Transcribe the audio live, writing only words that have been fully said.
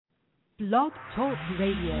Blog Talk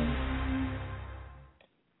Radio.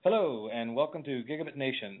 Hello, and welcome to Gigabit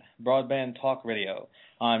Nation, Broadband Talk Radio.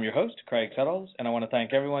 I'm your host, Craig Settles, and I want to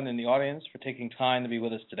thank everyone in the audience for taking time to be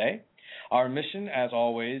with us today. Our mission, as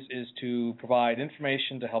always, is to provide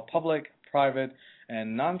information to help public, private,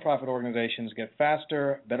 and nonprofit organizations get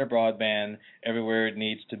faster, better broadband everywhere it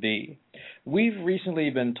needs to be. We've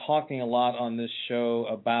recently been talking a lot on this show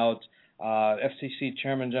about FCC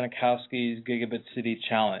Chairman Genachowski's Gigabit City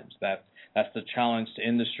Challenge. That's the challenge to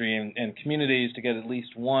industry and communities to get at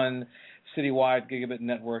least one citywide gigabit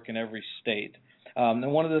network in every state.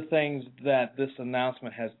 And one of the things that this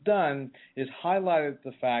announcement has done is highlighted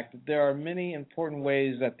the fact that there are many important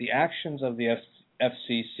ways that the actions of the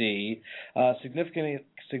FCC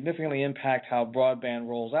significantly impact how broadband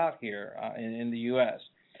rolls out here in the U.S.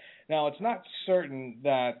 Now, it's not certain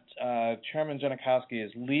that Chairman Genachowski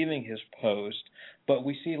is leaving his post, but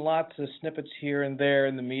we see lots of snippets here and there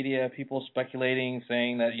in the media, people speculating,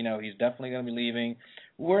 saying that, he's definitely going to be leaving.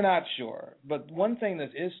 We're not sure. But one thing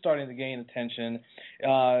that is starting to gain attention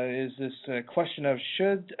is this question of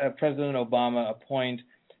should President Obama appoint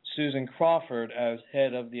Susan Crawford as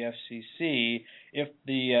head of the FCC if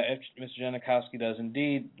Mr. Genachowski does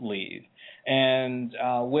indeed leave. And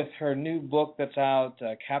with her new book that's out,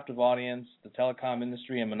 Captive Audience, the Telecom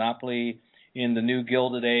Industry and Monopoly in the New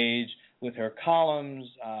Gilded Age, with her columns,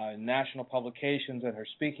 national publications, and her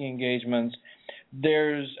speaking engagements,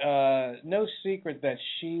 there's no secret that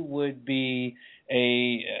she would be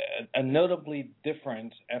a notably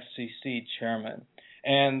different FCC chairman.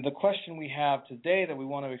 And the question we have today that we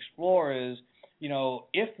want to explore is,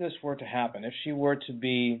 if this were to happen, if she were to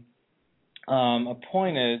be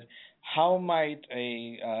appointed, how might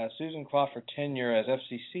a Susan Crawford tenure as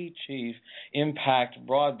FCC chief impact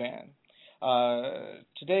broadband?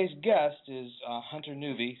 Today's guest is Hunter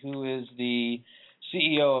Newby, who is the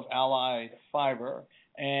CEO of Allied Fiber.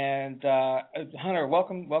 And Hunter,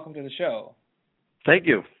 welcome to the show. Thank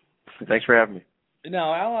you. Thanks for having me.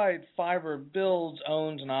 Now, Allied Fiber builds,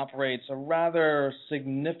 owns, and operates a rather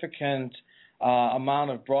significant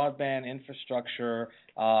amount of broadband infrastructure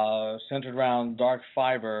centered around dark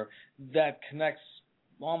fiber that connects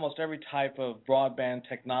almost every type of broadband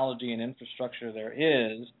technology and infrastructure there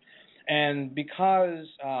is. And because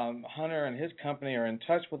Hunter and his company are in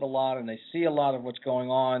touch with a lot and they see a lot of what's going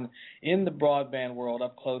on in the broadband world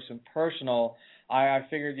up close and personal, I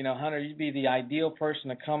figured, Hunter, you'd be the ideal person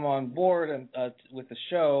to come on board and with the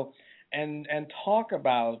show and talk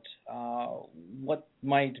about what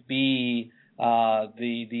might be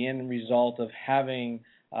the end result of having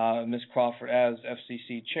Ms. Crawford as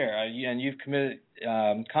FCC chair. And you've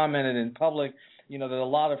commented in public, that a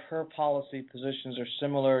lot of her policy positions are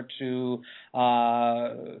similar to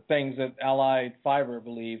things that Allied Fiber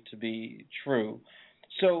believe to be true.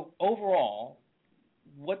 So overall,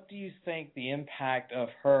 what do you think the impact of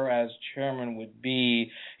her as chairman would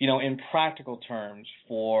be, in practical terms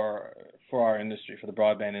for our industry, for the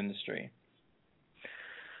broadband industry?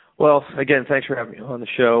 Well, again, thanks for having me on the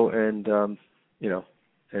show, and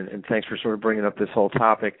and thanks for sort of bringing up this whole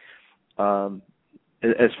topic.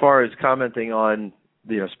 As far as commenting on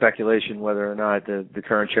speculation whether or not the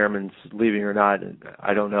current chairman's leaving or not,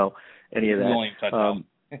 I don't know any of that.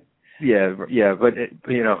 Yeah, but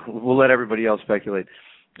we'll let everybody else speculate.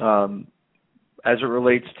 As it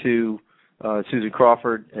relates to Susan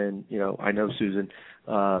Crawford, and I know Susan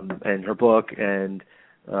and her book, and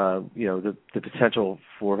the potential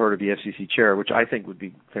for her to be FCC chair, which I think would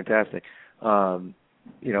be fantastic.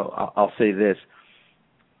 I'll say this: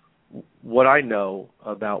 what I know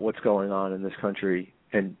about what's going on in this country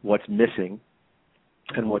and what's missing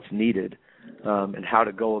and what's needed, and how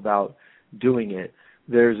to go about doing it.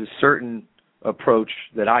 There's a certain approach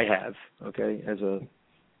that I have, as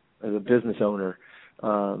a business owner,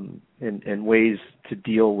 and ways to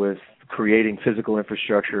deal with creating physical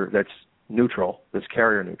infrastructure that's neutral, that's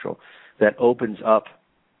carrier neutral, that opens up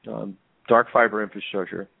dark fiber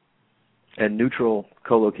infrastructure and neutral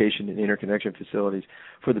co-location and interconnection facilities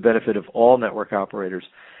for the benefit of all network operators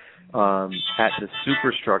at the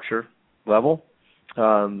superstructure level,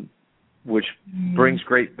 which brings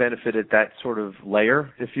great benefit at that sort of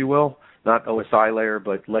layer, if you will, not OSI layer,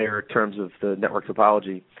 but layer in terms of the network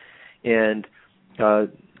topology. And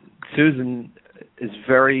Susan is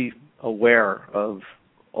very aware of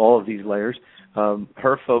all of these layers.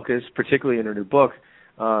 Her focus, particularly in her new book,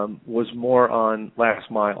 was more on last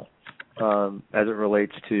mile as it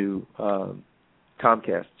relates to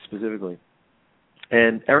Comcast specifically.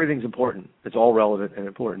 And everything's important. It's all relevant and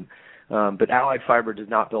important. But Allied Fiber does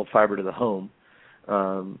not build fiber to the home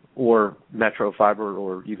or metro fiber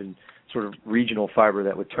or even sort of regional fiber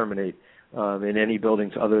that would terminate in any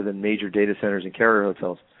buildings other than major data centers and carrier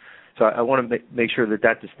hotels. So I want to make sure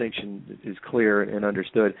that distinction is clear and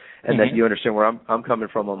understood, and that you understand where I'm coming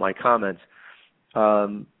from on my comments.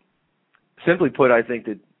 Simply put, I think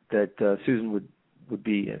that Susan would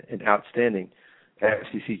be an outstanding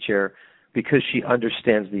FCC chair because she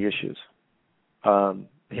understands the issues.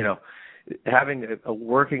 Having a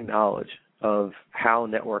working knowledge of how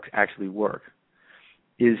networks actually work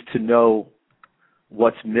is to know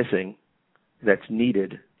what's missing that's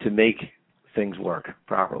needed to make things work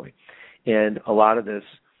properly. And a lot of this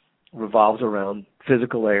revolves around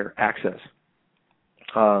physical layer access.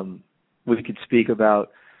 We could speak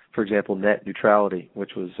about, for example, net neutrality,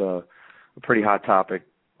 which was a pretty hot topic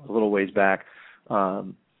a little ways back.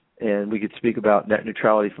 And we could speak about net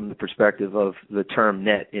neutrality from the perspective of the term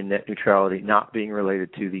net in net neutrality not being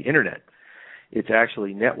related to the internet. It's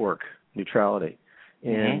actually network neutrality.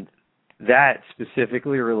 And that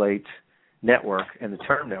specifically relates, network, and the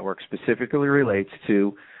term network specifically relates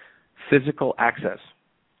to physical access.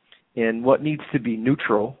 And what needs to be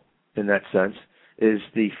neutral in that sense is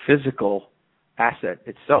the physical asset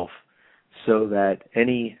itself, so that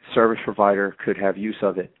any service provider could have use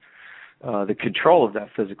of it. The control of that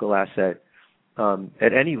physical asset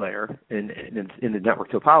at any layer in the network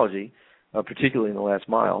topology, particularly in the last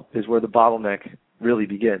mile, is where the bottleneck really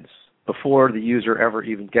begins, before the user ever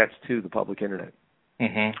even gets to the public internet.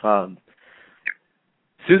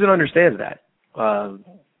 Susan understands that.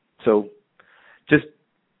 So just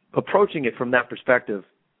approaching it from that perspective,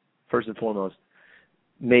 first and foremost,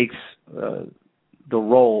 makes the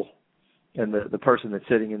role and the person that's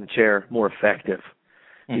sitting in the chair more effective,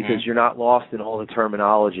 because you're not lost in all the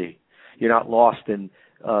terminology. You're not lost in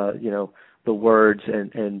the words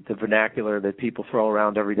and the vernacular that people throw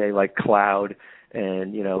around every day, like cloud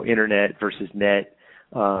and internet versus net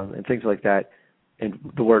and things like that, and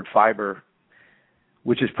the word fiber,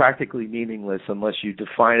 which is practically meaningless unless you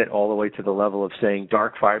define it all the way to the level of saying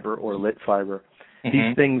dark fiber or lit fiber.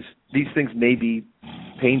 These things may be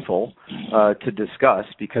painful to discuss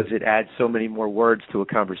because it adds so many more words to a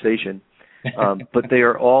conversation, but they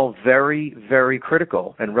are all very, very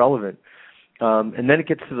critical and relevant. And then it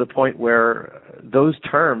gets to the point where those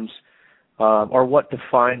terms are what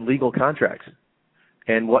define legal contracts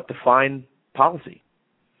and what define policy.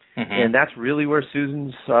 And that's really where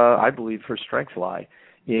Susan's, I believe, her strengths lie,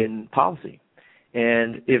 in policy.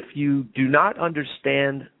 And if you do not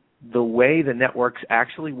understand the way the networks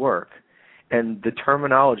actually work and the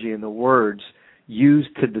terminology and the words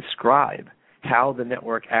used to describe how the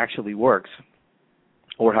network actually works,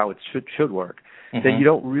 or how it should work, then you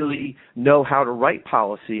don't really know how to write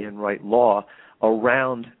policy and write law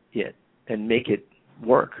around it and make it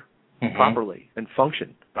work properly and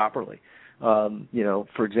function properly.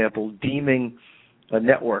 For example, deeming a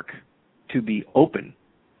network to be open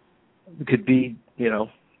could be,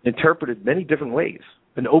 interpreted many different ways.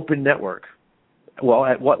 An open network, well,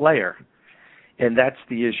 at what layer? And that's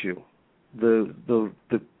the issue. The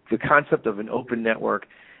concept of an open network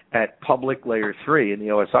at public layer 3 in the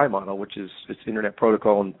OSI model, which is its internet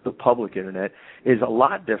protocol and the public internet, is a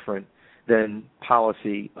lot different than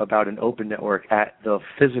policy about an open network at the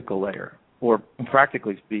physical layer, or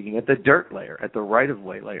practically speaking, at the dirt layer, at the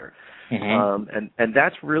right-of-way layer. And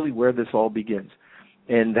that's really where this all begins.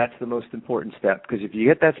 And that's the most important step, because if you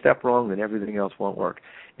get that step wrong, then everything else won't work.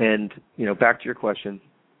 And, back to your question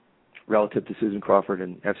relative to Susan Crawford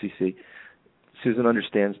and FCC, Susan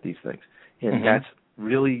understands these things. And that's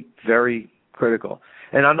really very critical.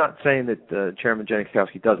 And I'm not saying that Chairman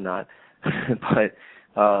Genachowski does not, but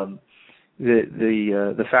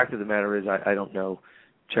the fact of the matter is I don't know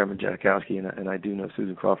Chairman Genachowski, and I do know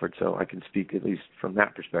Susan Crawford, so I can speak at least from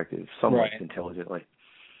that perspective somewhat intelligently.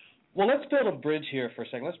 Well, let's build a bridge here for a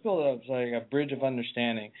second. Let's build a bridge of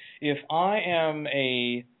understanding. If I am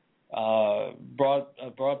a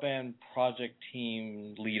broadband project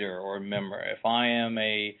team leader or member, if I am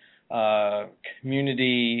a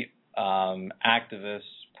community activist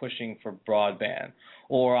pushing for broadband,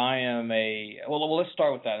 or I am well, let's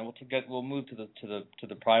start with that, and we'll move to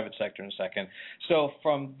the private sector in a second. So,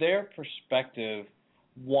 from their perspective,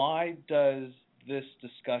 why does this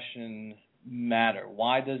discussion matter?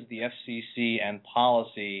 Why does the FCC and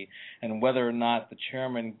policy, and whether or not the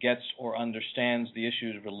chairman gets or understands the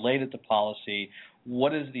issues related to policy,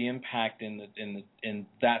 what is the impact in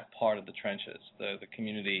that part of the trenches, the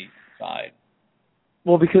community side?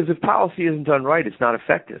 Well, because if policy isn't done right, it's not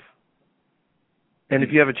effective. And if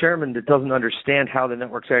you have a chairman that doesn't understand how the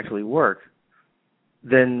networks actually work,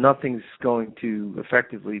 then nothing's going to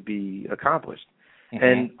effectively be accomplished.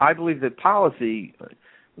 And I believe that policy,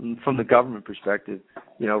 from the government perspective,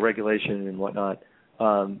 regulation and whatnot,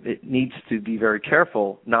 it needs to be very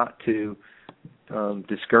careful not to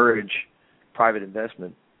discourage private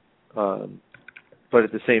investment, but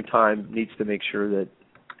at the same time needs to make sure that,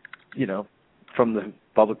 from the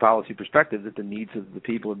public policy perspective, that the needs of the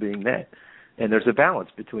people are being met. And there's a balance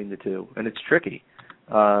between the two, and it's tricky.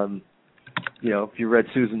 If you read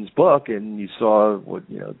Susan's book and you saw what,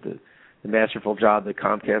 the masterful job that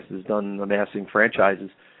Comcast has done amassing franchises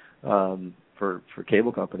for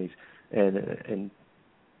cable companies and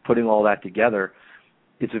putting all that together,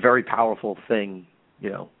 it's a very powerful thing,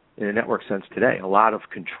 in a network sense today. A lot of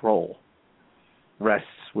control rests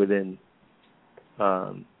within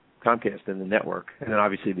Comcast and the network, and then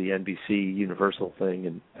obviously the NBC Universal thing,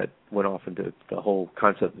 and that went off into the whole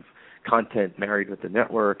concept of content married with the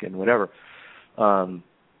network and whatever.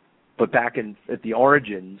 But back at the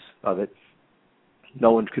origins of it,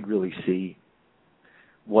 no one could really see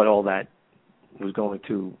what all that was going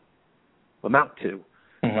to amount to.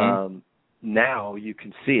 Mm-hmm. Now you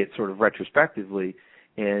can see it sort of retrospectively,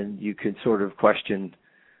 and you can sort of question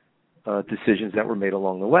decisions that were made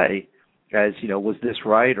along the way. As, was this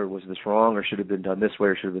right or was this wrong or should have been done this way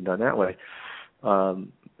or should have been done that way?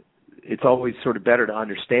 It's always sort of better to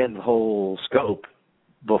understand the whole scope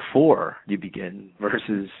before you begin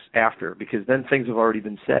versus after, because then things have already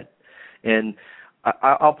been set. And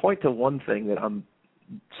I'll point to one thing that I'm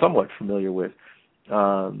somewhat familiar with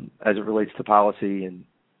as it relates to policy and,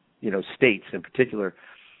 states in particular,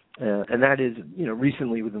 and that is,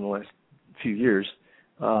 recently within the last few years,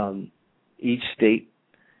 each state,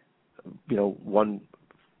 one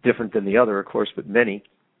different than the other, of course, but many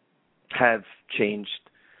have changed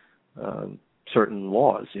certain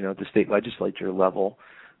laws, at the state legislature level,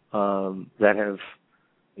 that have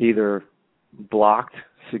either blocked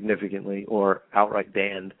significantly or outright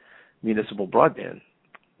banned municipal broadband,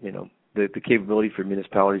 the capability for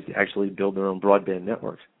municipalities to actually build their own broadband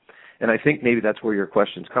networks. And I think maybe that's where your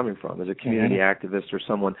question's coming from, as a community activist or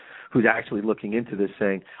someone who's actually looking into this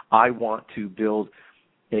saying, I want to build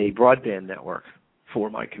a broadband network for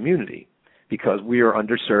my community because we are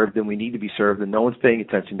underserved and we need to be served and no one's paying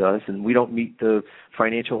attention to us and we don't meet the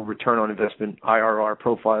financial return on investment IRR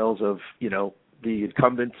profiles of, the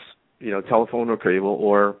incumbents, telephone or cable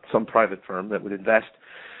or some private firm that would invest.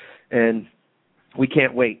 And we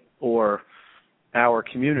can't wait or our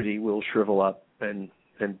community will shrivel up and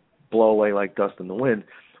blow away like dust in the wind.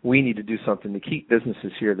 We need to do something to keep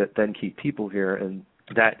businesses here that then keep people here, and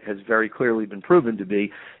that has very clearly been proven to be,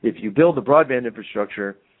 if you build a broadband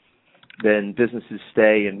infrastructure, then businesses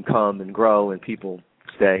stay and come and grow, and people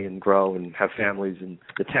stay and grow and have families, and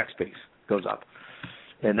the tax base goes up.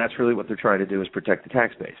 And that's really what they're trying to do, is protect the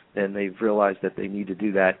tax base. And they've realized that they need to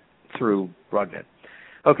do that through broadband.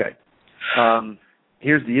 Okay,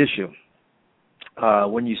 here's the issue.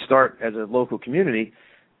 When you start as a local community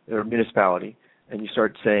or municipality and you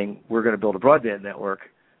start saying, we're going to build a broadband network,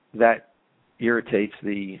 that irritates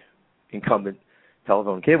the incumbent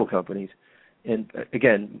telephone and cable companies. And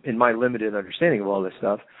again, in my limited understanding of all this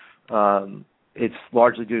stuff, it's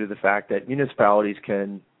largely due to the fact that municipalities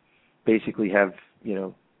can basically have,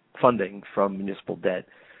 funding from municipal debt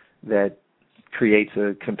that creates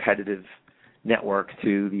a competitive network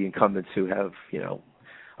to the incumbents who have,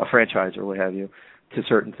 a franchise or what have you, to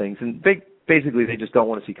certain things. And basically they just don't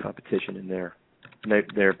want to see competition in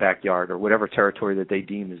their backyard or whatever territory that they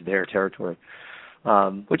deem is their territory,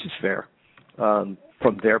 which is fair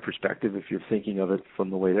from their perspective if you're thinking of it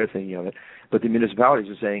from the way they're thinking of it. But the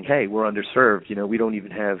municipalities are saying, hey, we're underserved. We don't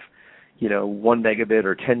even have, 1 megabit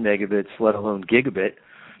or 10 megabits, let alone gigabit.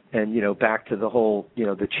 And, back to the whole,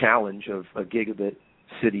 the challenge of a gigabit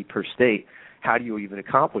city per state, how do you even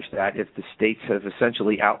accomplish that if the states have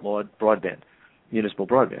essentially outlawed broadband, municipal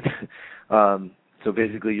broadband? So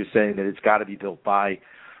basically you're saying that it's got to be built by,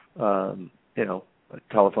 a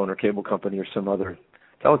telephone or cable company or some other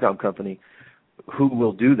telecom company who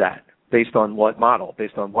will do that based on what model,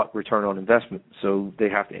 based on what return on investment. So they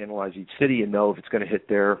have to analyze each city and know if it's going to hit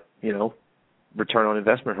their, return on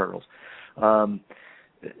investment hurdles.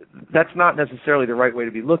 That's not necessarily the right way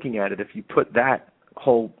to be looking at it. If you put that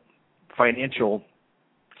whole financial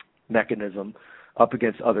mechanism up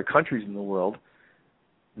against other countries in the world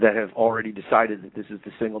that have already decided that this is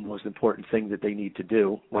the single most important thing that they need to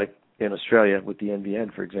do, like in Australia with the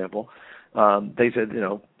NBN, for example, they said,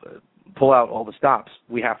 pull out all the stops.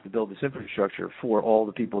 We have to build this infrastructure for all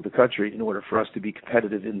the people of the country in order for us to be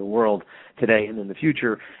competitive in the world today and in the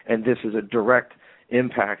future. And this is a direct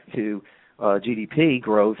impact to GDP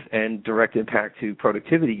growth and direct impact to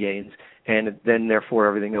productivity gains, and then therefore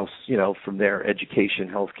everything else, from there, education,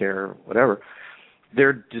 healthcare, whatever.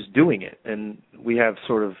 they're just doing it. And we have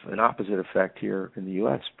sort of an opposite effect here in the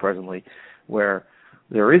U.S. presently, where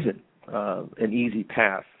there isn't an easy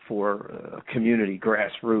path for a community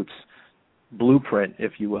grassroots blueprint,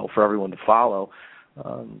 if you will, for everyone to follow,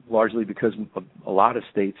 largely because a lot of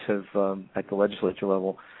states have, at the legislature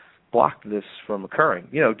level, blocked this from occurring,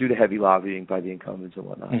 due to heavy lobbying by the incumbents and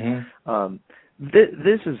whatnot. Mm-hmm.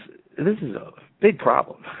 This is a big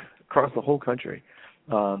problem across the whole country.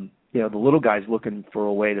 The little guy's looking for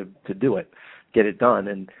a way to do it, get it done,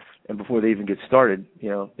 and before they even get started,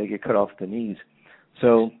 they get cut off at the knees.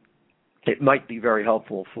 So it might be very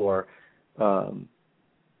helpful for, from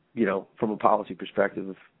a policy perspective,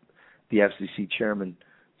 if the FCC chairman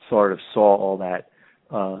sort of saw all that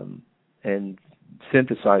and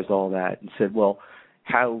synthesized all that and said, well,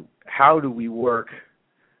 how do we work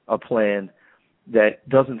a plan that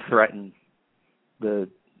doesn't threaten the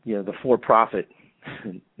for-profit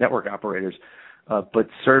network operators, but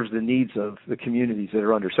serves the needs of the communities that are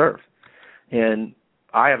underserved? And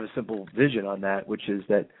I have a simple vision on that, which is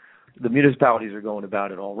that the municipalities are going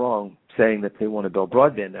about it all wrong, saying that they want to build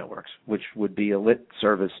broadband networks, which would be a lit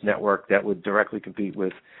service network that would directly compete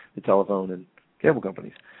with the telephone and cable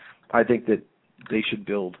companies. I think that they should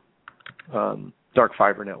build dark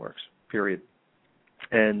fiber networks, period.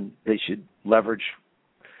 And they should leverage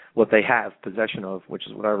what they have possession of, which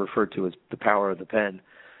is what I refer to as the power of the pen,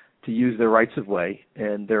 to use their rights of way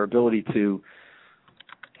and their ability to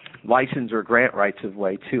license or grant rights of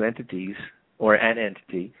way to entities or an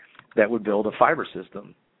entity that would build a fiber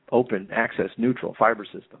system, open, access, neutral fiber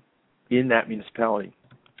system in that municipality.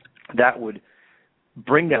 That would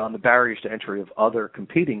bring down the barriers to entry of other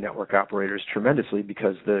competing network operators tremendously,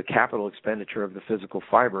 because the capital expenditure of the physical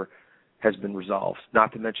fiber has been resolved,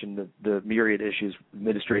 not to mention the myriad issues,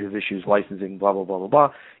 administrative issues, licensing, blah, blah, blah, blah, blah,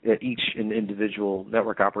 that each individual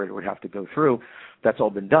network operator would have to go through. That's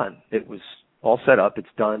all been done. It was all set up. It's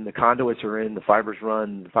done. The conduits are in. The fiber's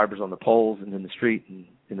run. The fiber's on the poles and in the street and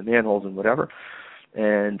in the manholes and whatever.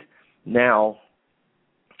 And now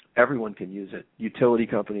everyone can use it. Utility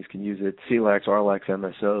companies can use it. CLECs, RLECs,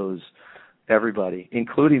 MSOs, everybody,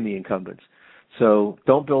 including the incumbents. So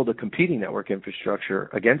don't build a competing network infrastructure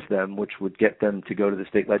against them, which would get them to go to the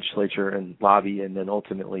state legislature and lobby and then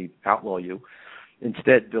ultimately outlaw you.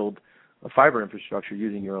 Instead, build a fiber infrastructure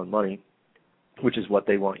using your own money, which is what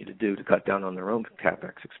they want you to do to cut down on their own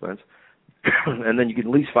CapEx expense. And then you can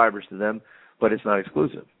lease fibers to them, but it's not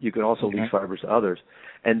exclusive. You can also lease fibers to others.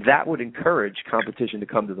 And that would encourage competition to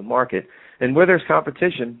come to the market. And where there's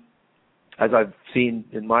competition, as I've seen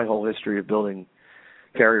in my whole history of building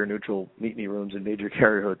carrier-neutral meet-me rooms in major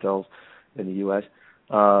carrier hotels in the U.S.,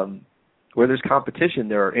 where there's competition,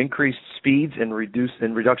 there are increased speeds and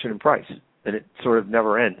reduction in price, and it sort of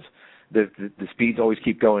never ends. The speeds always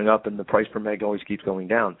keep going up, and the price per meg always keeps going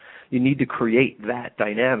down. You need to create that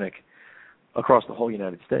dynamic across the whole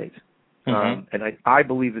United States. And I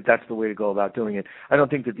believe that that's the way to go about doing it. I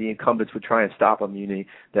don't think that the incumbents would try and stop a muni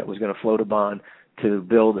that was going to float a bond to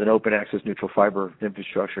build an open access neutral fiber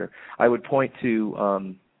infrastructure. I would point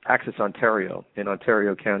to Access Ontario in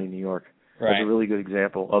Ontario County, New York, as a really good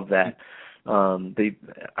example of that.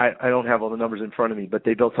 I don't have all the numbers in front of me, but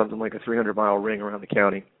they built something like a 300-mile ring around the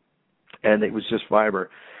county, and it was just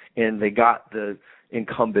fiber. And they got the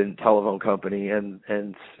incumbent telephone company and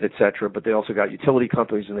et cetera, but they also got utility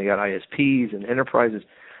companies, and they got ISPs and enterprises,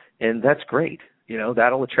 and that's great.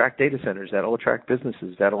 That'll attract data centers, that'll attract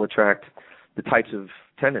businesses, that'll attract the types of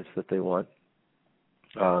tenants that they want,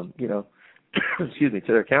 excuse me, to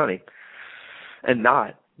their county, and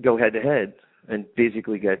not go head to head and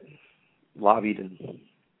basically get lobbied and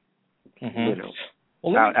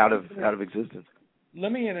out of existence.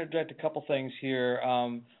 Let me interject a couple things here.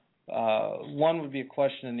 One would be a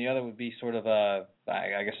question, and the other would be sort of a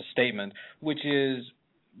statement, which is,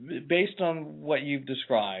 based on what you've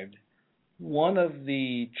described, one of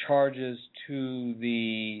the charges to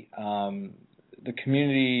the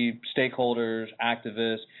community stakeholders,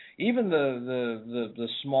 activists, even the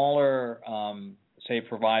smaller, say,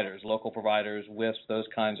 providers, local providers, WISPs, those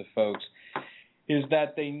kinds of folks, is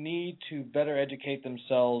that they need to better educate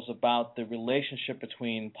themselves about the relationship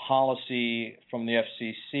between policy from the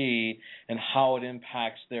FCC and how it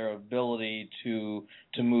impacts their ability to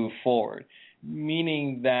move forward.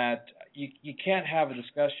 Meaning that you can't have a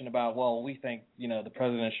discussion about, well, we think, the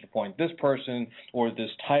president should appoint this person or this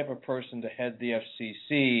type of person to head the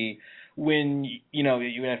FCC, when,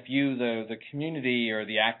 if you, the community or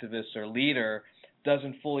the activist or leader,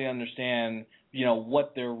 doesn't fully understand,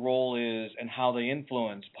 what their role is and how they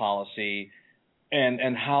influence policy,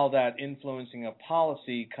 and how that influencing of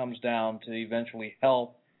policy comes down to eventually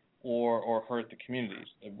help or hurt the communities.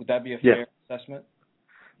 Would that be a fair assessment?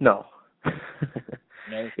 No.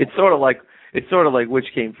 No. It's sort of like which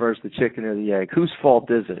came first, the chicken or the egg? Whose fault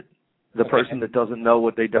is it? The person that doesn't know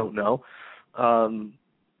what they don't know.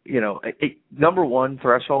 Number one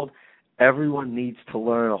threshold, everyone needs to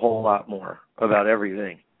learn a whole lot more about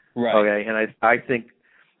everything. Right. Okay, and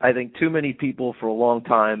I think too many people for a long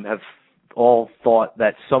time have all thought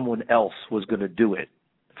that someone else was going to do it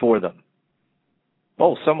for them.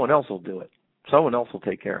 Oh, someone else will do it. Someone else will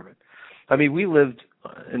take care of it. I mean, we lived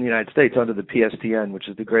in the United States under the PSTN, which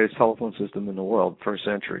is the greatest telephone system in the world for a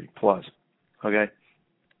century plus. Okay?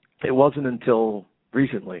 It wasn't until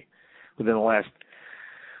recently, within the last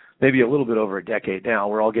maybe a little bit over a decade now,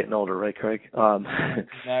 we're all getting older, right, Craig? I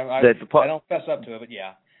don't fess up to it, but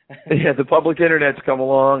yeah. Yeah, the public internet's come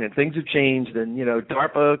along and things have changed, and,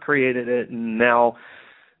 DARPA created it, and now,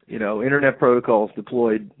 internet protocols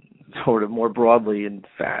deployed sort of more broadly and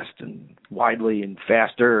fast and widely and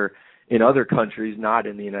faster in other countries, not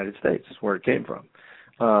in the United States, where it came from.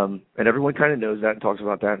 And everyone kind of knows that and talks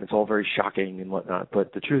about that, and it's all very shocking and whatnot.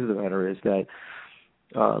 But the truth of the matter is that,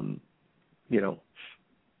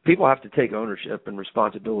 people have to take ownership and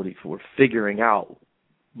responsibility for figuring out,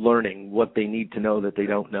 learning what they need to know that they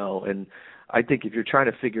don't know. And I think if you're trying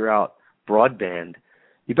to figure out broadband,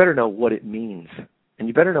 you better know what it means, and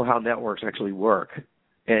you better know how networks actually work,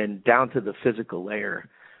 and down to the physical layer,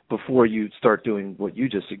 before you start doing what you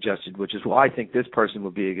just suggested, which is, well, I think this person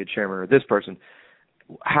would be a good chairman, or this person.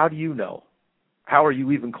 How do you know? How are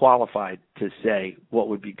you even qualified to say what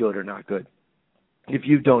would be good or not good if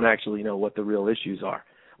you don't actually know what the real issues are?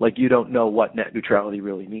 Like, you don't know what net neutrality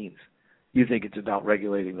really means. You think it's about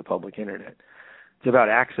regulating the public internet. It's about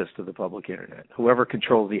access to the public internet. Whoever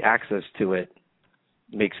controls the access to it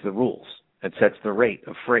makes the rules and sets the rate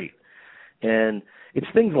of freight. And it's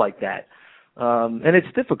things like that. And it's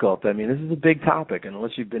difficult. I mean, this is a big topic, and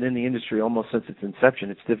unless you've been in the industry almost since its inception,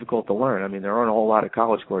 it's difficult to learn. I mean, there aren't a whole lot of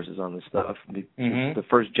college courses on this stuff. The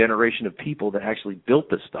first generation of people that actually built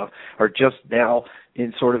this stuff are just now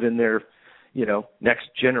in their, next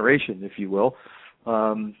generation, if you will,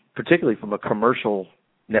 particularly from a commercial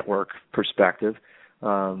network perspective.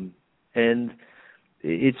 And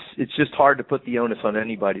it's just hard to put the onus on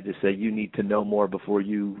anybody to say you need to know more before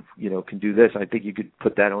you can do this. I think you could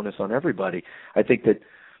put that onus on everybody. I think that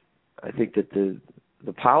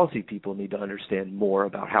the policy people need to understand more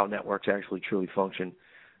about how networks actually truly function,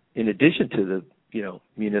 in addition to the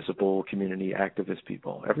municipal community activist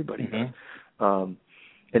people. Everybody does.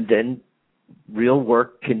 And then real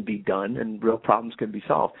work can be done and real problems can be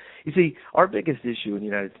solved. You see, our biggest issue in the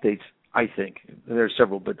United States, I think, and there are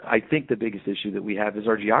several, but I think the biggest issue that we have is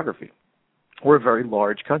our geography. We're a very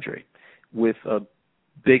large country with a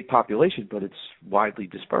big population, but it's widely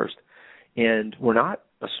dispersed. And we're not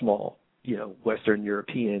a small, Western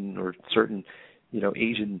European or certain,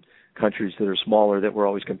 Asian countries that are smaller that we're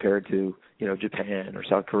always compared to, Japan or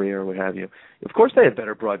South Korea or what have you. Of course they have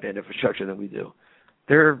better broadband infrastructure than we do.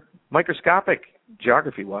 They're microscopic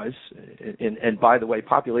geography-wise, and by the way,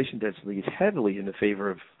 population density is heavily in the favor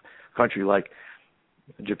of a country like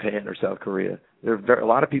Japan or South Korea. There are a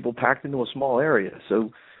lot of people packed into a small area,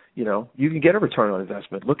 so you can get a return on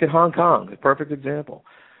investment. Look at Hong Kong, a perfect example.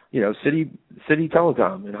 City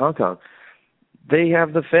Telecom in Hong Kong, they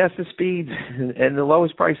have the fastest speeds and the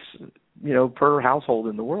lowest price, per household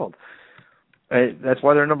in the world. That's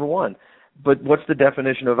why they're number one. But what's the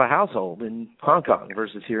definition of a household in Hong Kong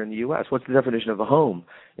versus here in the U.S.? What's the definition of a home?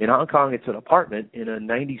 In Hong Kong, it's an apartment in a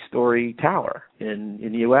 90-story tower. In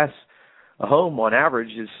the U.S., a home on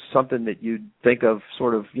average is something that you'd think of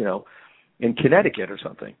sort of, in Connecticut or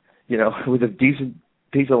something, with a decent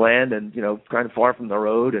piece of land and, kind of far from the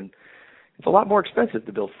road. And it's a lot more expensive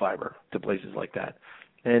to build fiber to places like that.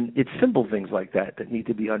 And it's simple things like that that need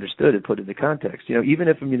to be understood and put into context. Even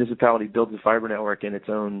if a municipality builds a fiber network in its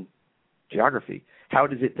own geography, how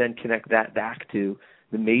does it then connect that back to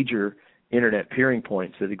the major internet peering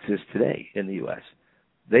points that exist today in the U.S.?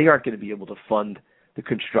 They aren't going to be able to fund the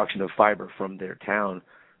construction of fiber from their town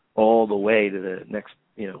all the way to the next,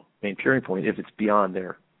 main peering point if it's beyond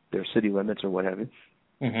their city limits or what have you.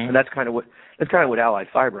 And that's kind of what Allied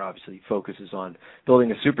Fiber obviously focuses on,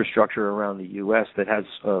 building a superstructure around the U.S. that has,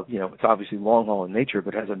 it's obviously long haul in nature,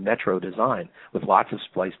 but has a metro design with lots of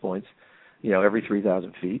splice points, every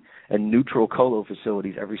 3,000 feet, and neutral colo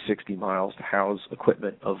facilities every 60 miles to house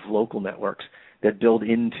equipment of local networks that build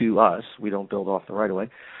into us. We don't build off the right-of-way.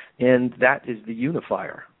 And that is the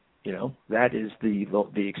unifier. That is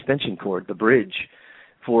the extension cord, the bridge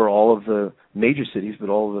for all of the major cities, but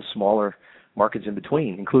all of the smaller markets in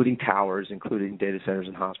between, including towers, including data centers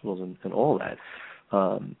and hospitals and all that.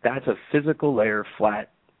 That's a physical layer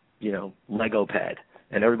flat, Lego pad,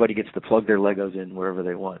 and everybody gets to plug their Legos in wherever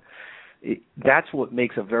they want. That's what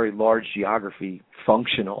makes a very large geography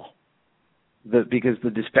functional. Because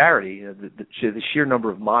the disparity, the sheer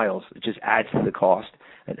number of miles, it just adds to the cost,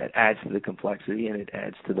 and it adds to the complexity, and it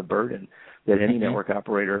adds to the burden that any network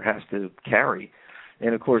operator has to carry.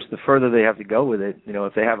 And of course, the further they have to go with it,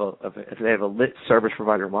 if they have a lit service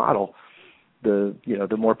provider model, the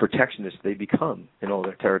more protectionist they become in all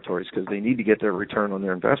their territories, because they need to get their return on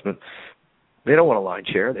their investment. They don't want to line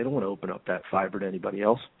share. They don't want to open up that fiber to anybody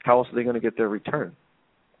else. How else are they going to get their return?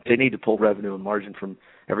 They need to pull revenue and margin from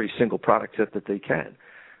every single product set that they can.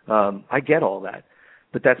 I get all that,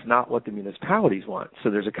 but that's not what the municipalities want. So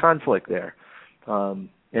there's a conflict there. And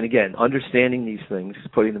again, understanding these things,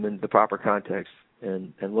 putting them in the proper context,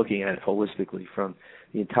 and looking at it holistically from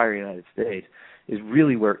the entire United States is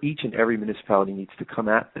really where each and every municipality needs to come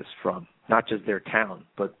at this from, not just their town,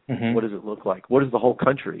 but what does it look like? What does the whole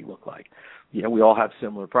country look like? We all have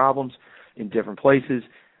similar problems in different places.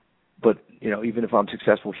 But, even if I'm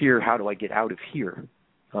successful here, how do I get out of here?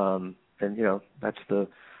 And, that's the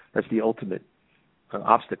ultimate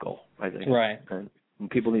obstacle, I think. Right. And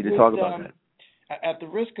people need to talk about that. At the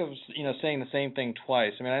risk of, saying the same thing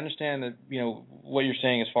twice, I understand that, what you're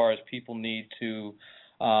saying as far as people need to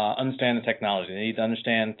understand the technology. They need to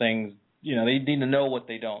understand things, they need to know what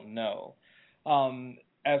they don't know.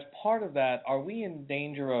 As part of that, are we in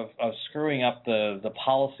danger of screwing up the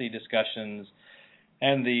policy discussions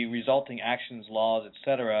and the resulting actions, laws, et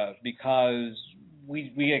cetera, because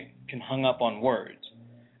we get hung up on words?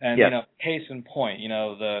 And, case in point,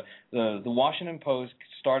 the Washington Post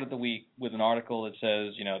started the week with an article that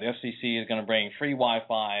says, the FCC is going to bring free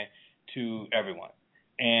Wi-Fi to everyone.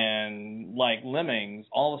 And like lemmings,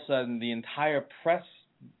 all of a sudden the entire press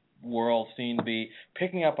world seemed to be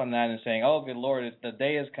picking up on that and saying, oh, good Lord, the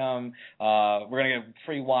day has come. We're going to get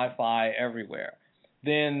free Wi-Fi everywhere.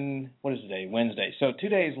 Then, what is today? Wednesday. So 2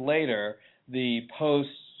 days later, the Post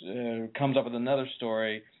comes up with another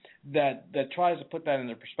story that tries to put that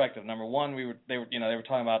into perspective. Number one, they were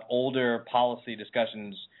talking about older policy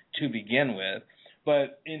discussions to begin with,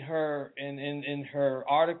 but in her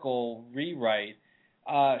article rewrite,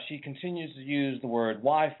 she continues to use the word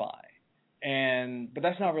Wi-Fi. But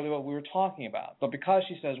that's not really what we were talking about. But because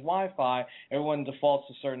she says Wi-Fi, everyone defaults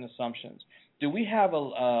to certain assumptions. Do we have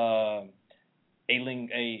a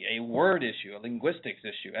word issue, a linguistics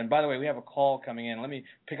issue? And by the way, we have a call coming in. Let me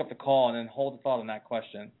pick up the call and then hold the thought on that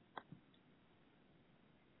question.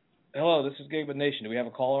 Hello, this is Gigabit Nation. Do we have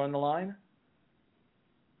a caller on the line?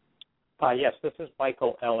 Yes, this is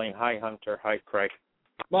Michael Elling. Hi, Hunter. Hi, Craig.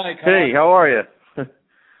 Mike, hey, how are you?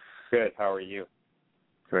 Good. How are you?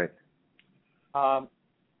 Great. Hunter,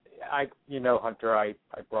 I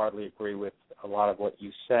broadly agree with a lot of what you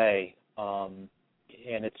say, and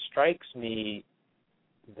it strikes me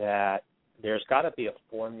that there's got to be a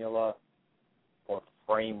formula or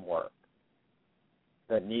framework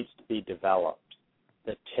that needs to be developed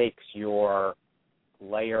that takes your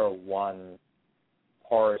layer one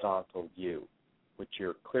horizontal view, which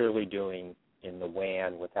you're clearly doing in the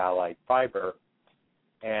WAN with Allied Fiber,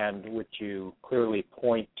 and which you clearly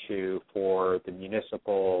point to for the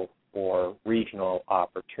municipal or regional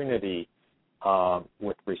opportunity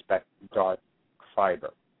with respect to dark fiber.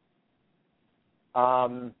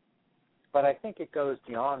 But I think it goes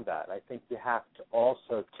beyond that. I think you have to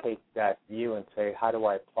also take that view and say, how do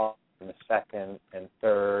I apply in the second and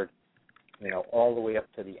third, all the way up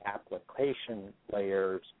to the application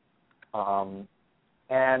layers.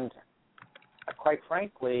 And quite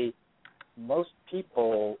frankly, most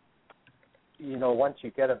people, once you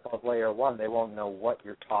get above layer one, they won't know what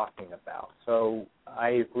you're talking about. So I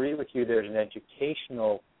agree with you, there's an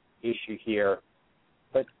educational issue here,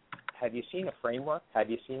 but have you seen a framework? Have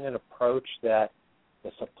you seen an approach that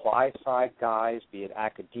the supply side guys, be it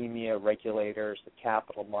academia, regulators, the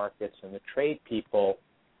capital markets, and the trade people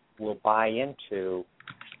will buy into,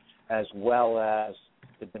 as well as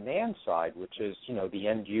the demand side, which is, the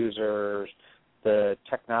end users, the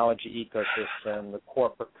technology ecosystem, the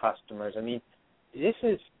corporate customers? I mean, this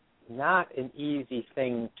is not an easy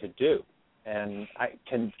thing to do. And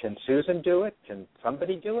can Susan do it? Can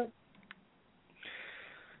somebody do it?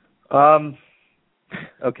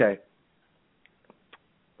 Okay.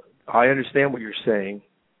 I understand what you're saying,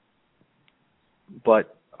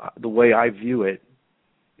 but the way I view it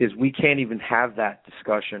is we can't even have that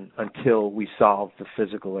discussion until we solve the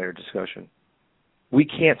physical layer discussion. We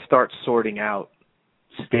can't start sorting out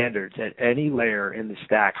standards at any layer in the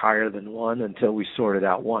stack higher than one until we sorted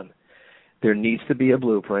out one. There needs to be a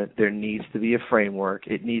blueprint. There needs to be a framework.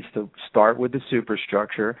 It needs to start with the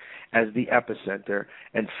superstructure as the epicenter,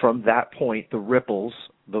 and from that point, the ripples,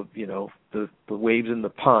 the waves in the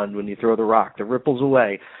pond when you throw the rock, the ripples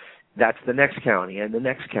away. That's the next county and the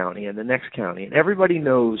next county and the next county, and everybody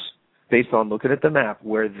knows based on looking at the map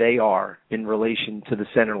where they are in relation to the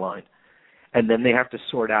center line, and then they have to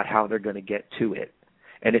sort out how they're going to get to it.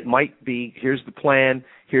 And it might be, here's the plan,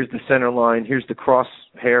 here's the center line, here's the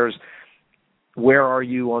crosshairs. Where are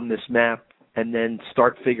you on this map? And then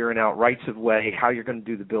start figuring out rights of way, how you're going to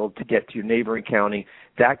do the build to get to your neighboring county.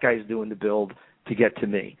 That guy's doing the build to get to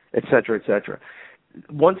me, et cetera, et cetera.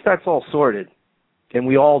 Once that's all sorted, and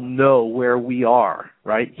we all know where we are,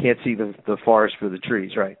 right? You can't see the forest for the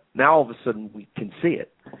trees, right? Now all of a sudden we can see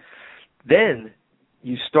it. Then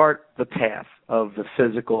you start the path of the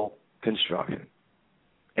physical construction.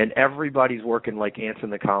 And everybody's working like ants in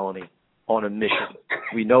the colony on a mission.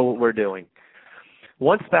 We know what we're doing.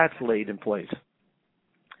 Once that's laid in place,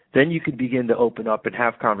 then you can begin to open up and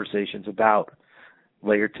have conversations about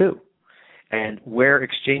layer 2 and where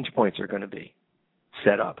exchange points are going to be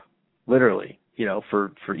set up, literally,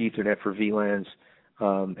 for Ethernet, for VLANs,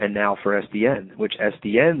 and now for SDN, which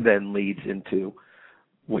SDN then leads into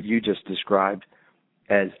what you just described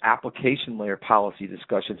as application layer policy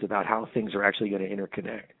discussions about how things are actually going to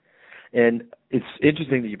interconnect. And it's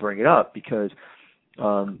interesting that you bring it up because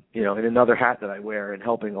in another hat that I wear in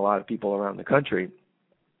helping a lot of people around the country,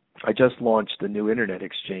 I just launched the new Internet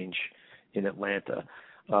exchange in Atlanta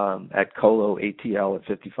at Colo ATL at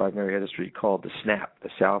 55 Marietta Street called the SNAP, the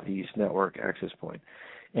Southeast Network Access Point.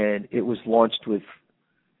 And it was launched with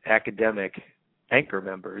academic anchor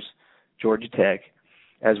members, Georgia Tech,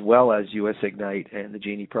 as well as US Ignite and the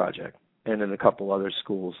Genie Project, and then a couple other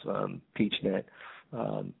schools, PeachNet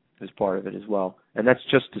is part of it as well. And that's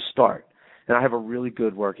just to start. And I have a really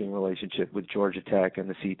good working relationship with Georgia Tech and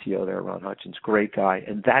the CTO there, Ron Hutchins, great guy.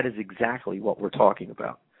 And that is exactly what we're talking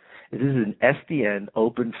about. This is an SDN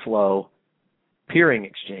open flow peering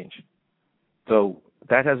exchange. So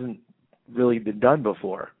that hasn't really been done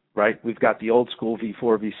before, right? We've got the old school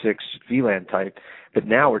V4, V6 VLAN type, but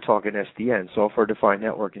now we're talking SDN, software-defined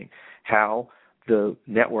networking, how the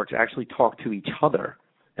networks actually talk to each other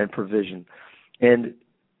and provision. And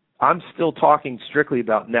I'm still talking strictly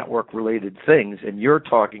about network-related things, and you're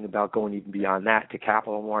talking about going even beyond that to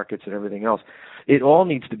capital markets and everything else. It all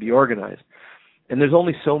needs to be organized. And there's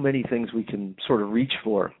only so many things we can sort of reach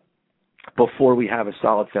for before we have a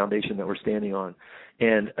solid foundation that we're standing on.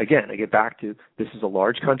 And again, I get back to this is a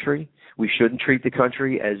large country. We shouldn't treat the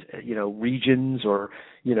country as, regions or,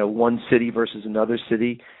 one city versus another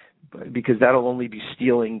city, because that'll only be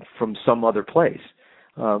stealing from some other place.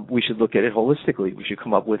 We should look at it holistically. We should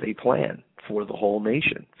come up with a plan for the whole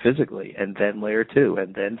nation physically, and then layer 2,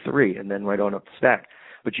 and then 3, and then right on up the stack.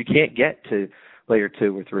 But you can't get to layer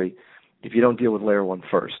 2 or 3 if you don't deal with layer 1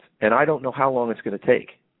 first. And I don't know how long it's going to take,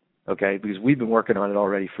 okay, because we've been working on it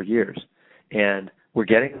already for years. And we're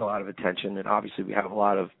getting a lot of attention, and obviously we have a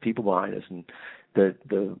lot of people behind us, and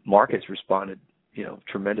the market's responded,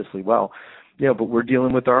 tremendously well. But we're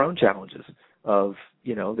dealing with our own challenges of,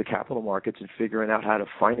 the capital markets and figuring out how to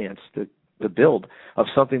finance the build of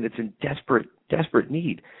something that's in desperate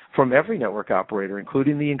need from every network operator,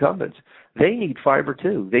 including the incumbents. They need fiber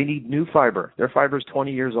too. They need new fiber. Their fiber is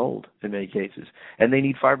 20 years old in many cases, and they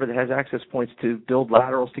need fiber that has access points to build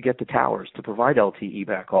laterals to get to towers, to provide LTE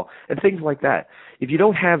backhaul, and things like that. If you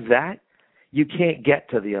don't have that, you can't get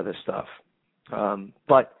to the other stuff.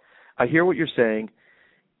 But I hear what you're saying,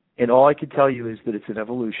 and all I can tell you is that it's an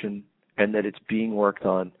evolution and that it's being worked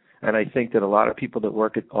on. And I think that a lot of people that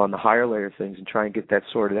work on the higher layer things and try and get that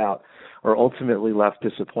sorted out are ultimately left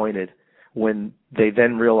disappointed when they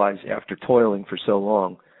then realize, after toiling for so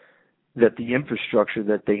long, that the infrastructure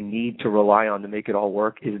that they need to rely on to make it all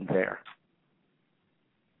work isn't there.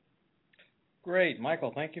 Great.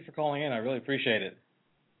 Michael, thank you for calling in. I really appreciate it.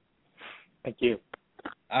 Thank you.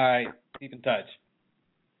 All right. Keep in touch.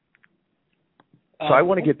 So I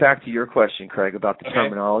want to get back to your question, Craig, about the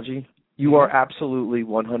terminology. You are absolutely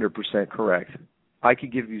 100% correct. I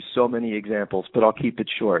could give you so many examples, but I'll keep it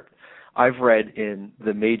short. I've read in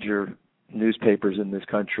the major newspapers in this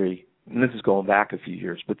country, and this is going back a few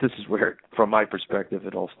years, but this is where, from my perspective,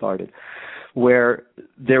 it all started, where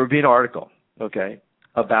there would be an article,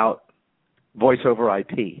 about voice over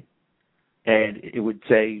IP. And it would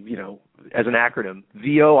say, as an acronym,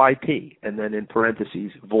 VoIP, and then in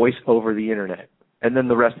parentheses, voice over the Internet. And then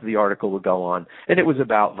the rest of the article would go on. And it was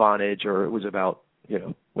about Vonage, or it was about,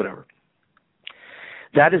 whatever.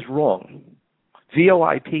 That is wrong.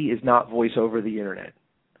 VoIP is not voice over the Internet.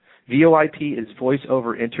 VoIP is Voice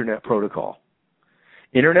over Internet Protocol.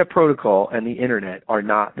 Internet Protocol and the Internet are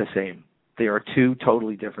not the same. They are two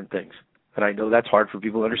totally different things. And I know that's hard for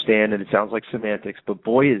people to understand, and it sounds like semantics, but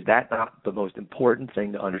boy, is that not the most important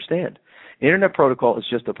thing to understand. Internet Protocol is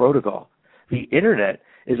just a protocol. The Internet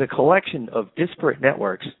is a collection of disparate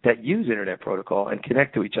networks that use Internet Protocol and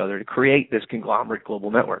connect to each other to create this conglomerate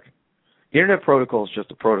global network. Internet Protocol is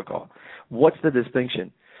just a protocol. What's the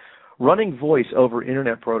distinction? Running voice over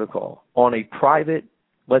Internet Protocol on a private,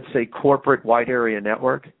 let's say corporate wide area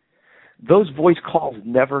network, those voice calls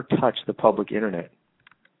never touch the public Internet.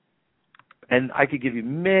 And I could give you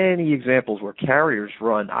many examples where carriers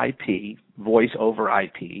run IP, voice over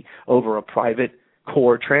IP, over a private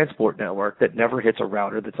core transport network that never hits a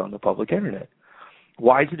router that's on the public Internet.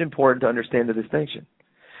 Why is it important to understand the distinction?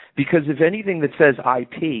 Because if anything that says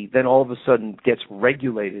IP then all of a sudden gets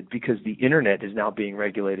regulated because the Internet is now being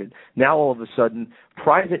regulated, now all of a sudden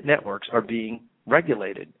private networks are being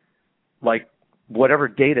regulated. Like whatever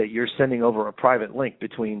data you're sending over a private link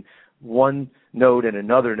between one node and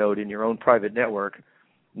another node in your own private network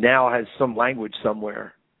now has some language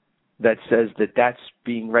somewhere that says that that's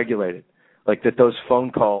being regulated, like that those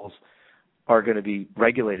phone calls are going to be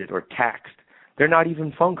regulated or taxed. They're not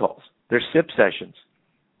even phone calls. They're SIP sessions.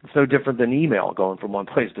 It's no different than email going from one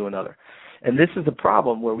place to another. And this is the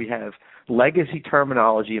problem where we have legacy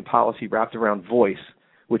terminology and policy wrapped around voice,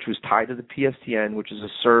 which was tied to the PSTN, which is a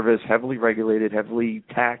service heavily regulated, heavily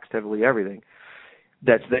taxed, heavily everything,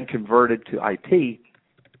 that's then converted to IP,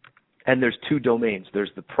 and there's two domains. There's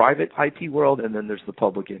the private IP world, and then there's the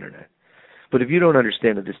public Internet. But if you don't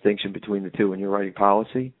understand the distinction between the two when you're writing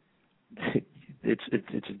policy, it's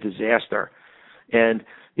a disaster. And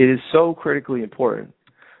it is so critically important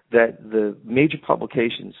that the major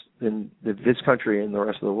publications in this country and the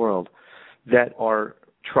rest of the world that are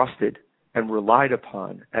trusted and relied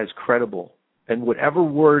upon as credible, and whatever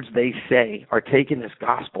words they say are taken as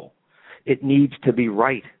gospel, it needs to be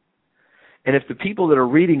right. And if the people that are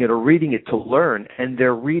reading it to learn, and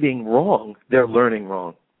they're reading wrong, they're learning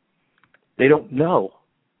wrong. They don't know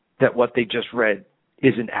that what they just read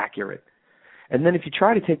isn't accurate. And then if you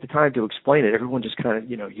try to take the time to explain it, everyone just kind of,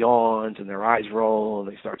 yawns and their eyes roll and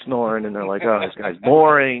they start snoring and they're like, oh, this guy's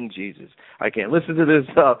boring. Jesus, I can't listen to this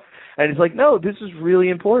stuff. And it's like, no, this is really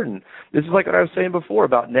important. This is like what I was saying before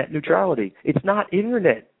about net neutrality. It's not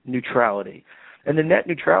internet neutrality. And the net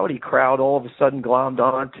neutrality crowd all of a sudden glommed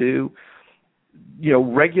on to,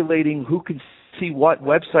 regulating who can see what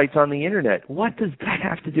websites on the internet. What does that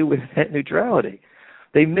have to do with net neutrality?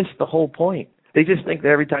 They missed the whole point. They just think that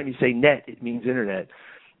every time you say net, it means internet.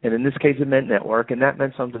 And in this case, it meant network, and that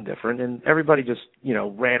meant something different. And everybody just,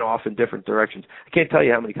 ran off in different directions. I can't tell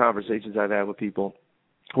you how many conversations I've had with people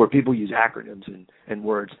where people use acronyms and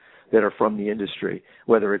words that are from the industry,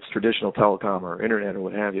 whether it's traditional telecom or internet or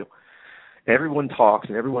what have you. Everyone talks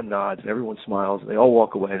and everyone nods and everyone smiles and they all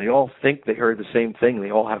walk away and they all think they heard the same thing and they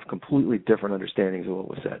all have completely different understandings of what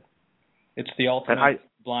was said. It's the ultimate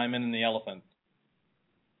blind man and the elephant.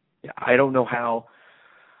 I don't know how.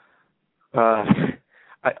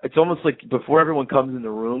 It's almost like before everyone comes in the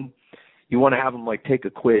room, you want to have them take a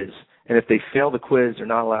quiz. And if they fail the quiz, they're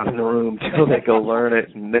not allowed in the room until they go learn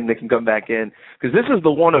it, and then they can come back in. Because this is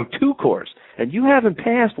the 102 course, and you haven't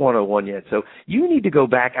passed 101 yet. So you need to go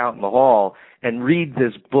back out in the hall and read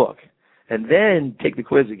this book, and then take the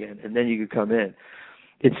quiz again, and then you can come in.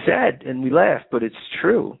 It's sad, and we laugh, but it's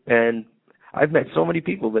true. And I've met so many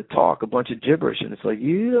people that talk a bunch of gibberish, and it's like,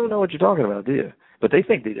 you don't know what you're talking about, do you? But they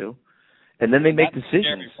think they do. And then they make decisions. That's the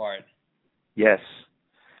scary part. Yes.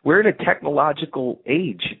 We're in a technological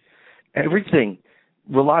age. Everything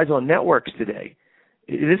relies on networks today.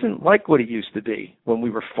 It isn't like what it used to be when we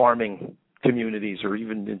were farming communities or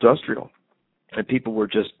even industrial. And people were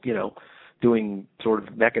just, doing sort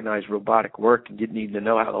of mechanized robotic work and didn't need to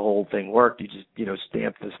know how the whole thing worked. You just,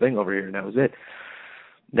 stamped this thing over here and that was it.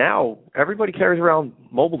 Now, everybody carries around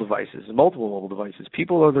mobile devices, multiple mobile devices.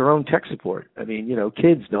 People are their own tech support. I mean,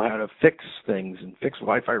 kids know how to fix things and fix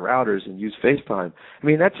Wi-Fi routers and use FaceTime. I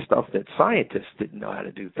mean, that's stuff that scientists didn't know how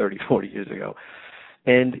to do 30, 40 years ago.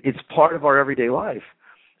 And it's part of our everyday life.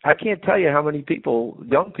 I can't tell you how many people,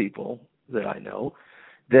 young people that I know,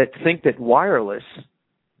 that think that wireless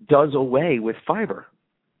does away with fiber.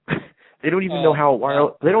 They don't even know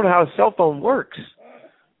how they don't know how a cell phone works.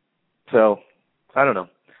 So, I don't know.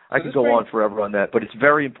 I could go on forever on that, but it's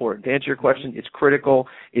very important. To answer your question, it's critical.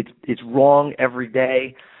 It's wrong every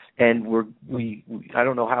day, and I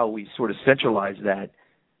don't know how we sort of centralize that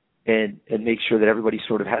and make sure that everybody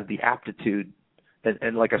sort of has the aptitude.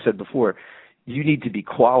 And like I said before, you need to be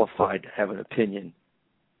qualified to have an opinion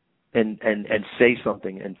and say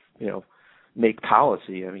something make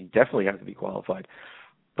policy. I mean, definitely have to be qualified.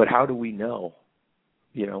 But how do we know,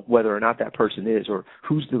 whether or not that person is, or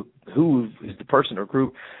who is the person or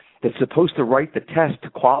group that's supposed to write the test to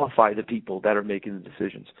qualify the people that are making the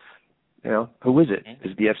decisions? Who is it?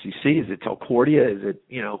 Is it the FCC? Is it Telcordia? Is it,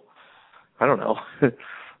 I don't know.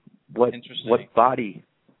 What body?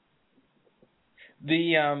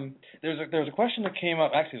 There's a question that came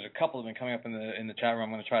up. Actually, there's a couple of them coming up in the chat room.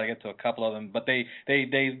 I'm going to try to get to a couple of them, but they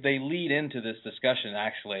lead into this discussion.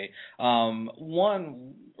 Actually,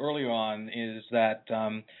 one earlier on is that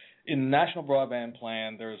in the National Broadband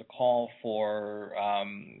Plan, there's a call for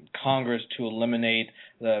Congress to eliminate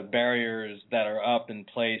the barriers that are up in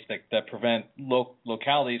place that prevent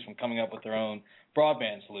localities from coming up with their own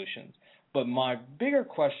broadband solutions. But my bigger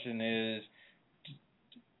question is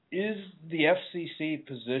the FCC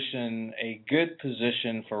position a good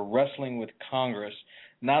position for wrestling with Congress,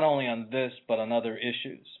 not only on this, but on other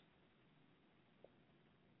issues?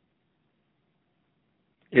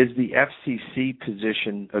 Is the FCC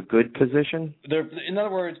position a good position? In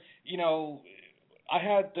other words, I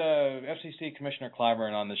had FCC Commissioner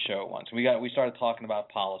Clyburn on the show once. We started talking about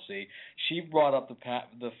policy. She brought up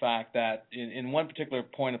the fact that in one particular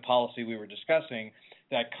point of policy we were discussing,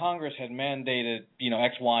 that Congress had mandated,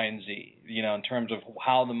 X, Y, and Z, in terms of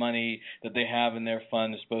how the money that they have in their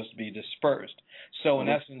fund is supposed to be dispersed. So in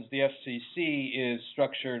essence, the FCC is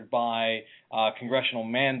structured by congressional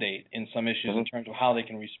mandate in some issues in terms of how they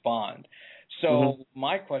can respond. So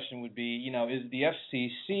my question would be, is the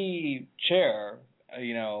FCC chair,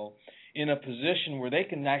 in a position where they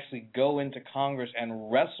can actually go into Congress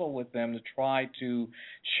and wrestle with them to try to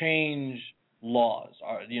change laws?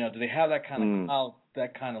 Or, do they have that kind of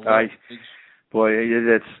that kind of leverage?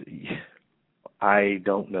 I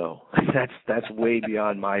don't know. That's way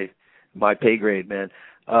beyond my pay grade, man.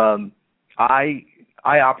 I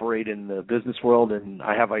operate in the business world, and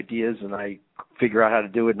I have ideas, and I figure out how to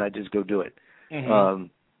do it, and I just go do it.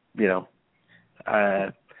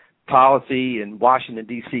 Policy in Washington,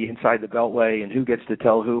 D.C., inside the Beltway, and who gets to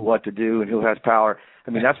tell who what to do and who has power.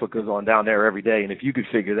 I mean, that's what goes on down there every day. And if you could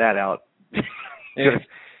figure that out,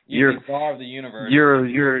 you're the czar of the universe. You're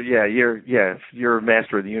a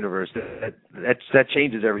master of the universe. That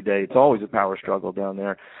changes every day. It's always a power struggle down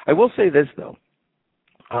there. I will say this though.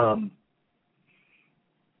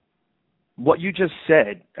 What you just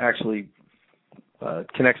said actually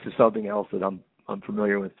connects to something else that I'm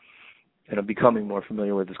familiar with, and I'm becoming more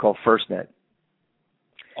familiar with. It's called FirstNet.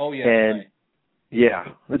 Oh yeah. And right. Yeah,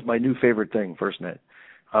 it's my new favorite thing, FirstNet.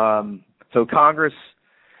 So Congress,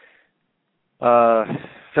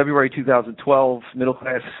 February 2012, Middle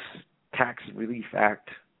Class Tax Relief Act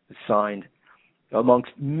is signed,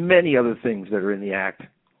 amongst many other things that are in the act,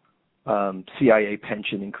 CIA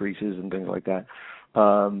pension increases and things like that.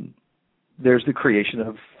 There's the creation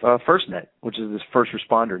of FirstNet, which is this first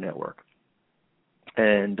responder network.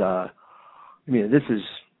 And this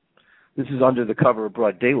is under the cover of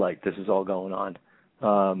broad daylight. This is all going on.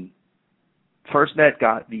 FirstNet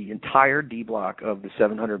got the entire D block of the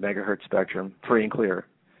 700 megahertz spectrum free and clear,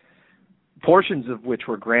 portions of which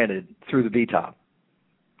were granted through the BTOP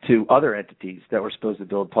to other entities that were supposed to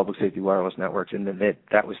build public safety wireless networks, and then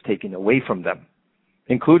that was taken away from them,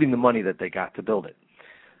 including the money that they got to build it.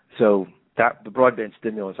 So that the broadband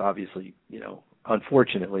stimulus, obviously,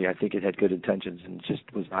 unfortunately, I think it had good intentions and just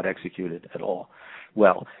was not executed at all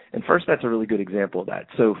well. And FirstNet's a really good example of that.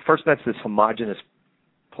 So FirstNet's this homogeneous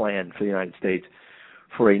plan for the United States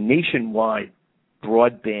for a nationwide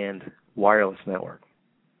broadband wireless network.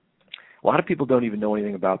 A lot of people don't even know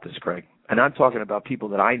anything about this, Craig. And I'm talking about people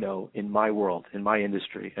that I know in my world, in my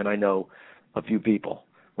industry, and I know a few people,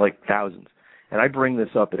 like thousands. And I bring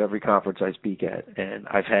this up at every conference I speak at, and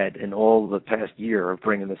I've had, in all the past year of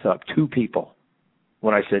bringing this up, 2 people.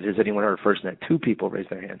 When I said, has anyone heard of FirstNet? 2 people raised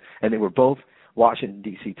their hand, and they were both Washington,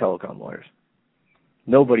 D.C. telecom lawyers.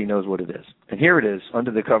 Nobody knows what it is. And here it is, under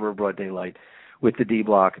the cover of broad daylight, with the D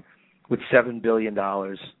block, with $7 billion.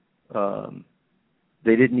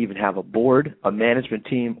 They didn't even have a board, a management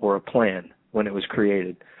team, or a plan when it was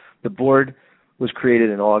created. The board was created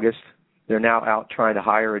in August. They're now out trying to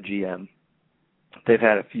hire a GM. They've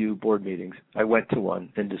had a few board meetings. I went to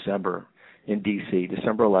one in December in D.C.,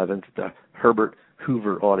 December 11th, the Herbert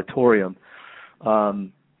Hoover Auditorium.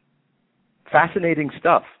 Fascinating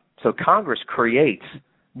stuff. So Congress creates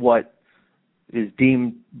what is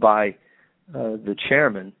deemed by the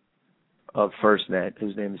chairman of FirstNet,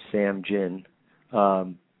 whose name is Sam Jin,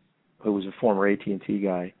 who was a former AT&T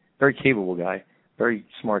guy, very capable guy, very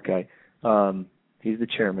smart guy. He's the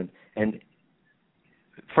chairman. And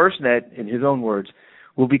FirstNet, in his own words,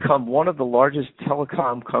 will become one of the largest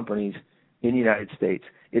telecom companies in the United States.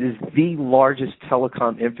 It is the largest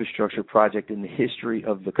telecom infrastructure project in the history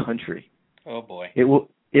of the country. Oh boy! It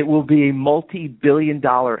will be a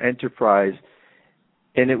multi-billion-dollar enterprise,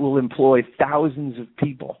 and it will employ thousands of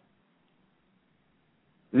people.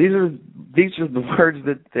 These are the words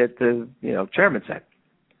that the chairman said,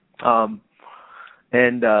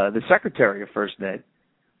 and the secretary of FirstNet,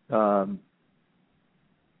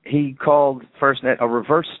 he called FirstNet a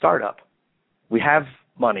reverse startup. We have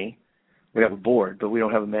money. We have a board, but we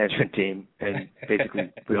don't have a management team, and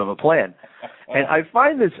basically we don't have a plan. And I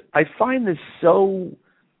find this so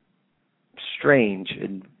strange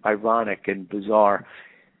and ironic and bizarre.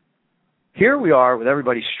 Here we are with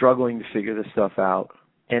everybody struggling to figure this stuff out,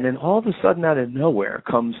 and then all of a sudden out of nowhere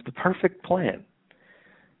comes the perfect plan.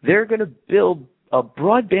 They're going to build a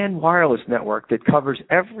broadband wireless network that covers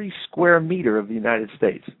every square meter of the United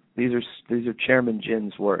States. These are Chairman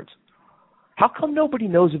Jin's words. How come nobody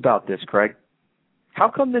knows about this, Craig? How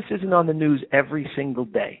come this isn't on the news every single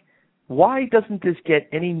day? Why doesn't this get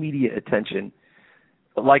any media attention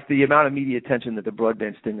like the amount of media attention that the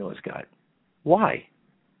broadband stimulus got? Why?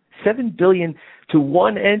 $7 billion to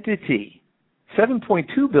one entity.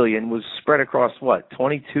 $7.2 billion was spread across what?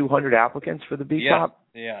 2,200 applicants for the BTOP?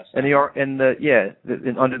 Yes. And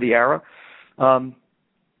under the era.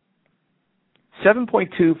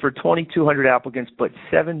 7.2 for 2,200 applicants, but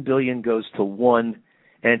 $7 billion goes to one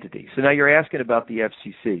entity. So now you're asking about the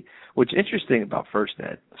FCC. What's interesting about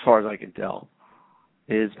FirstNet, as far as I can tell,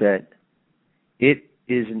 is that it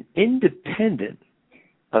is an independent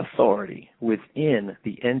authority within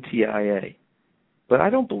the NTIA. But I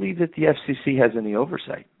don't believe that the FCC has any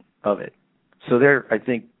oversight of it. So there, I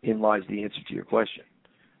think, in lies the answer to your question.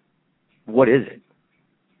 What is it?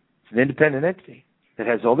 It's an independent entity that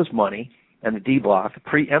has all this money and the D block,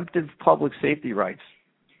 preemptive public safety rights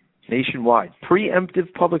nationwide.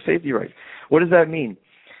 Preemptive public safety rights. What does that mean?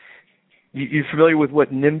 You familiar with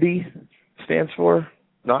what Newby stands for?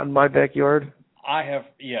 Not in my backyard? I have,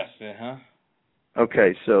 yes.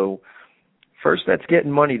 Okay, so FirstNet's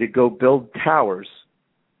getting money to go build towers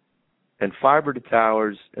and fiber to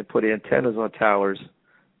towers and put antennas on towers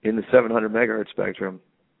in the 700 megahertz spectrum.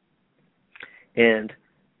 And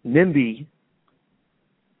NIMBY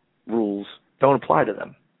rules don't apply to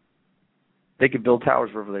them. They can build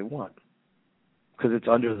towers wherever they want because it's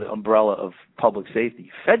under the umbrella of public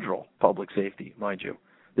safety, federal public safety, mind you.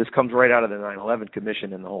 This comes right out of the 9/11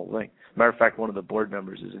 Commission and the whole thing. Matter of fact, one of the board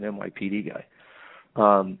members is an NYPD guy.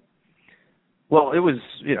 Well, it was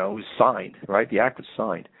signed, right? The act was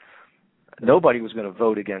signed. Nobody was going to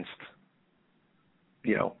vote against,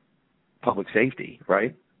 public safety,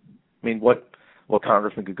 right? I mean, what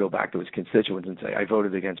congressman could go back to his constituents and say, I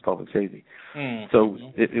voted against public safety? So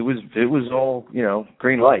it was all,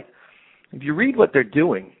 green light. If you read what they're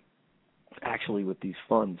doing, actually, with these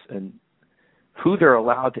funds and who they're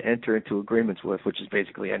allowed to enter into agreements with, which is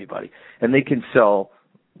basically anybody, and they can sell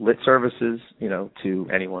lit services, to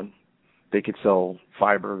anyone. They could sell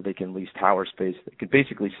fiber. They can lease tower space. They could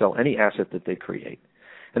basically sell any asset that they create.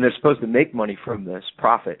 And they're supposed to make money from this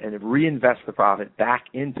profit and reinvest the profit back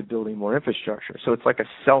into building more infrastructure. So it's like a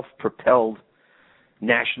self-propelled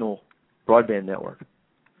national broadband network.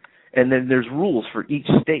 And then there's rules for each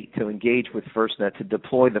state to engage with FirstNet to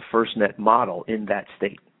deploy the FirstNet model in that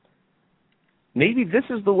state. Maybe this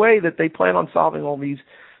is the way that they plan on solving all these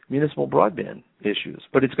municipal broadband issues,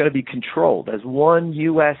 but it's going to be controlled as one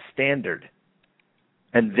U.S. standard,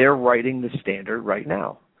 and they're writing the standard right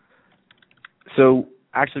now. So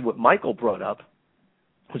actually what Michael brought up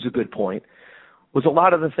was a good point, was a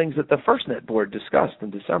lot of the things that the FirstNet board discussed in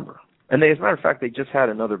December. And as a matter of fact, they just had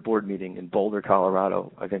another board meeting in Boulder,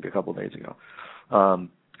 Colorado, I think a couple of days ago.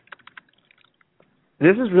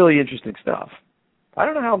 This is really interesting stuff. I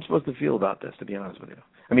don't know how I'm supposed to feel about this, to be honest with you.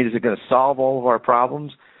 I mean, is it going to solve all of our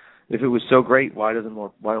problems? If it was so great, why don't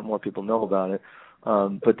more people know about it?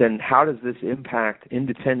 But then how does this impact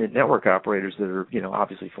independent network operators that are,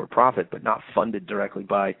 obviously for profit, but not funded directly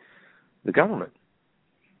by the government?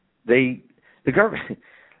 The government,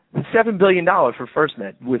 $7 billion for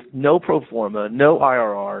FirstNet with no pro forma, no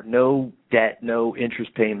IRR, no debt, no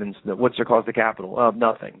interest payments. What's their cost of capital?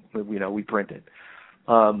 Nothing. We print it.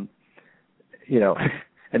 And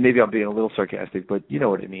maybe I'm being a little sarcastic, but you know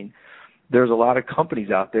what I mean. There's a lot of companies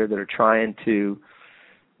out there that are trying to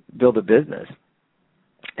build a business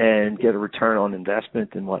and get a return on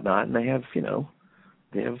investment and whatnot, and they have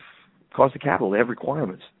cost of capital, they have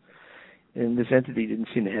requirements. And this entity didn't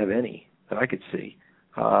seem to have any that I could see.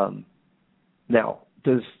 Now,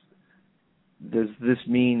 does this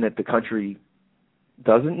mean that the country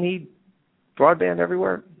doesn't need broadband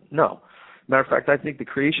everywhere? No. Matter of fact, I think the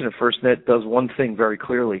creation of FirstNet does one thing very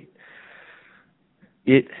clearly.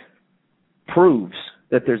 It proves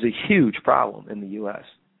that there's a huge problem in the U.S.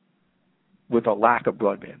 with a lack of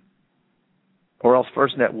broadband, or else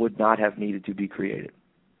FirstNet would not have needed to be created.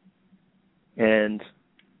 And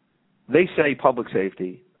they say public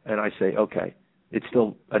safety, and I say, okay, it's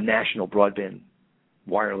still a national broadband,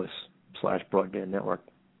 wireless/broadband network.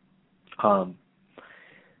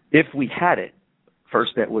 If we had it,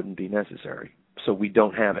 FirstNet wouldn't be necessary, so we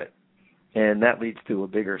don't have it. And that leads to a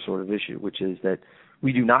bigger sort of issue, which is that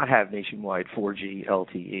we do not have nationwide 4G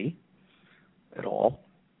LTE at all.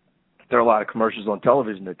 There are a lot of commercials on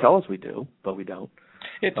television that tell us we do, but we don't.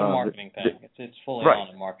 It's a marketing thing. It's fully right.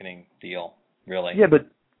 on a marketing deal, really. Yeah,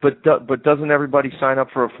 but doesn't everybody sign up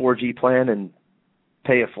for a 4G plan and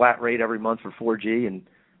pay a flat rate every month for 4G? And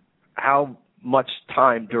how much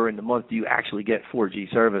time during the month do you actually get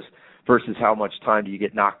 4G service versus how much time do you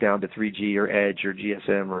get knocked down to 3G or Edge or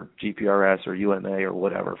GSM or GPRS or UMA or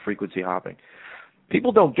whatever, frequency hopping?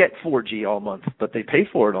 People don't get 4G all month, but they pay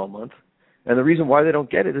for it all month. And the reason why they don't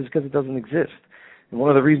get it is because it doesn't exist. And one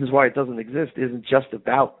of the reasons why it doesn't exist isn't just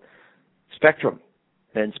about spectrum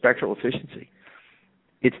and spectral efficiency.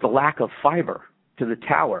 It's the lack of fiber to the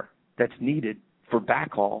tower that's needed for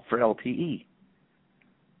backhaul for LTE.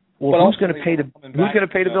 Well, who's going to pay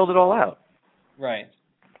to build it all out? Right.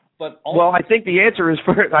 Well, I think the answer is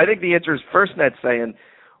FirstNet saying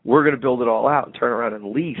we're going to build it all out and turn around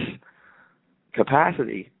and lease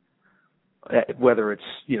capacity, whether it's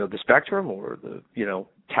the spectrum or the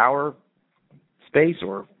tower space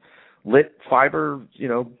or lit fiber,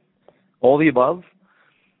 all the above.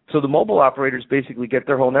 So the mobile operators basically get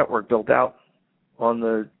their whole network built out on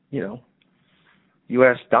the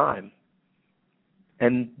U.S. dime,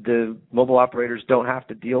 and the mobile operators don't have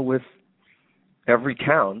to deal with every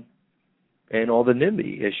town and all the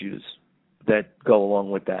NIMBY issues that go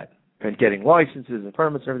along with that, and getting licenses and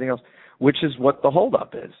permits and everything else, which is what the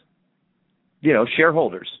holdup is.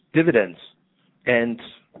 Shareholders, dividends, and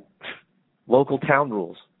local town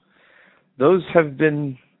rules. Those have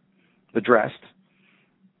been addressed,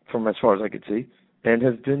 from as far as I could see, and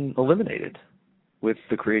have been eliminated with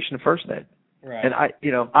the creation of FirstNet. Right. And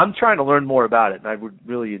I'm trying to learn more about it, and I would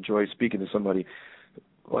really enjoy speaking to somebody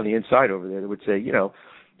on the inside over there that would say,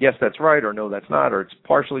 yes, that's right, or no, that's not, or it's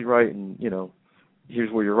partially right, and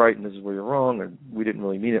here's where you're right and this is where you're wrong, or we didn't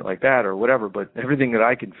really mean it like that, or whatever. But everything that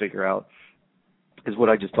I can figure out is what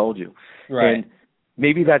I just told you. Right. And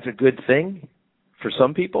maybe that's a good thing for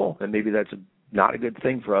some people, and maybe that's not a good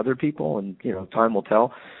thing for other people, and time will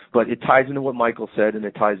tell. But it ties into what Michael said, and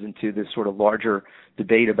it ties into this sort of larger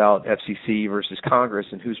debate about FCC versus Congress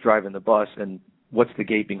and who's driving the bus and what's the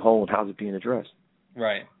gaping hole and how's it being addressed.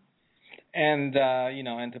 Right. And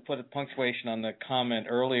and to put a punctuation on the comment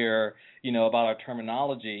earlier, about our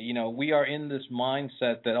terminology, we are in this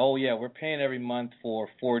mindset that, oh yeah, we're paying every month for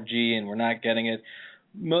 4G and we're not getting it.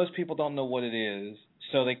 Most people don't know what it is,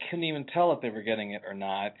 so they couldn't even tell if they were getting it or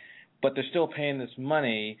not. But they're still paying this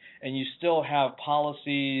money, and you still have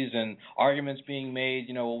policies and arguments being made,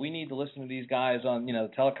 well, we need to listen to these guys on, the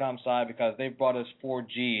telecom side because they brought us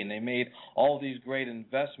 4G and they made all these great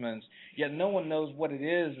investments, yet no one knows what it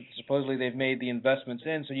is that supposedly they've made the investments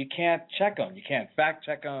in, so you can't check them. You can't fact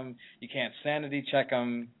check them. You can't sanity check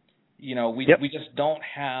them. We just don't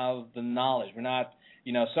have the knowledge. We're not,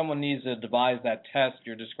 someone needs to devise that test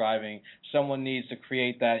you're describing. Someone needs to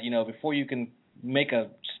create that, before you can make a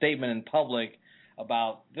statement in public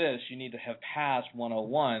about this, you need to have passed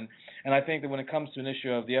 101. And I think that when it comes to an issue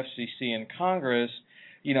of the FCC and Congress,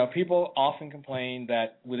 people often complain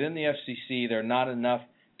that within the FCC there are not enough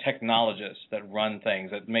technologists that run things,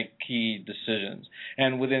 that make key decisions.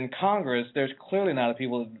 And within Congress, there's clearly not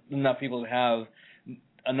enough people that have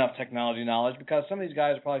enough technology knowledge, because some of these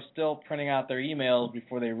guys are probably still printing out their emails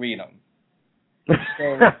before they read them.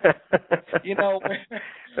 So,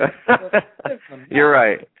 You're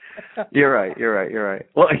right.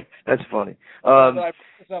 Well, that's funny. So I bring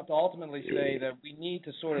this up to ultimately say that we need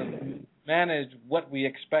to sort of manage what we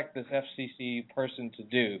expect this FCC person to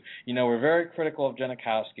do. We're very critical of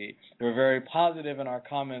Genachowski. We're very positive in our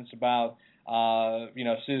comments about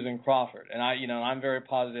Susan Crawford, and I'm very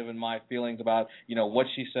positive in my feelings about what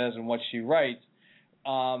she says and what she writes.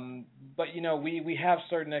 But we have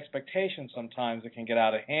certain expectations sometimes that can get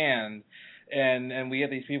out of hand, and we get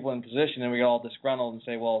these people in position and we get all disgruntled and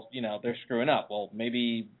say, well, they're screwing up. Well,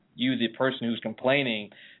 maybe you, the person who's complaining,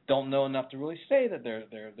 don't know enough to really say that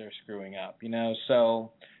they're screwing up.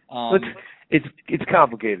 So it's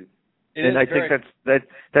complicated. And I think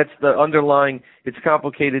that's the underlying. It's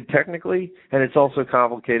complicated technically, and it's also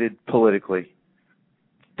complicated politically.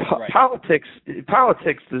 Right. Politics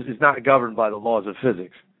is not governed by the laws of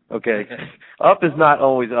physics. Okay, up is not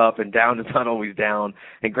always up, and down is not always down,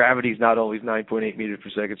 and gravity is not always 9.8 meters per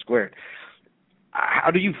second squared.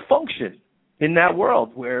 How do you function in that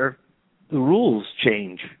world where the rules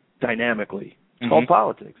change dynamically? It's called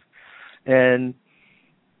politics. And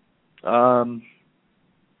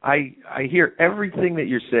I hear everything that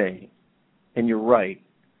you're saying, and you're right.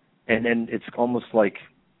 And then it's almost like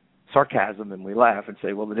sarcasm, and we laugh and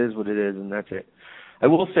say, well, it is what it is, and that's it. I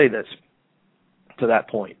will say this to that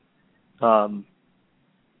point.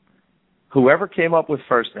 Whoever came up with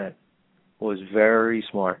FirstNet was very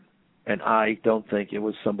smart, and I don't think it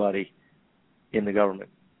was somebody in the government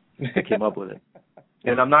that came up with it.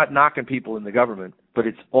 And I'm not knocking people in the government, but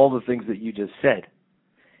it's all the things that you just said.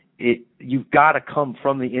 You've got to come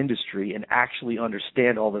from the industry and actually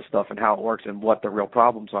understand all this stuff and how it works and what the real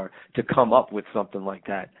problems are to come up with something like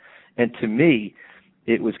that. And to me,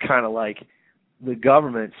 it was kind of like the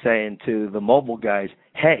government saying to the mobile guys,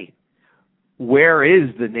 hey, where is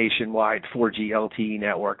the nationwide 4G LTE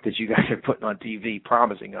network that you guys are putting on TV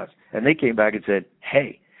promising us? And they came back and said,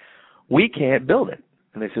 hey, we can't build it.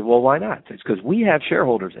 And they said, well, why not? It's because we have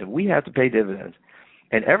shareholders and we have to pay dividends.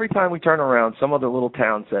 And every time we turn around, some other little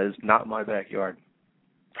town says, not in my backyard.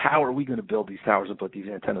 How are we going to build these towers and put these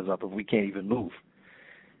antennas up if we can't even move?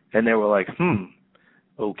 And they were like,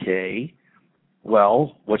 okay,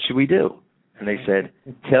 well, what should we do? And they said,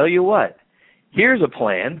 tell you what, here's a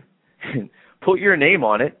plan. Put your name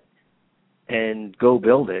on it and go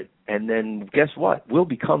build it. And then guess what? We'll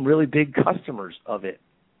become really big customers of it.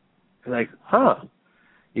 They're like,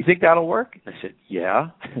 you think that'll work? I said, yeah,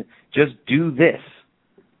 just do this.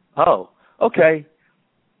 Oh, okay.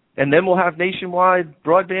 And then we'll have nationwide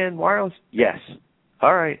broadband wireless? Yes.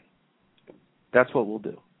 All right. That's what we'll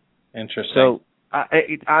do. Interesting. So,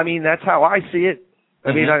 I mean, that's how I see it.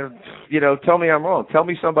 I mean, tell me I'm wrong. Tell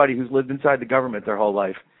me somebody who's lived inside the government their whole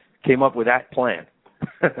life came up with that plan.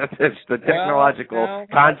 That's the technological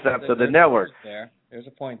concepts of the network. There's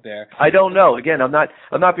a point there. I don't know. Again, I'm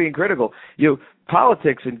not being critical.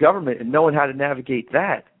 Politics and government and knowing how to navigate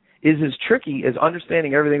that is as tricky as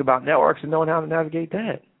understanding everything about networks and knowing how to navigate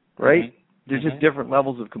that, right? There's just different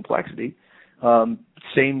levels of complexity.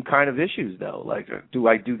 Same kind of issues, though. Like, do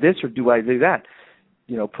I do this or do I do that?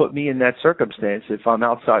 Put me in that circumstance. If I'm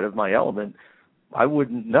outside of my element, I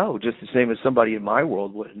wouldn't know, just the same as somebody in my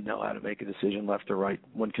world wouldn't know how to make a decision left or right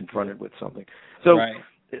when confronted with something. So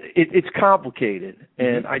it's complicated,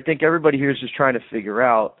 and I think everybody here is just trying to figure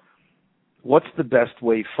out what's the best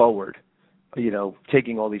way forward,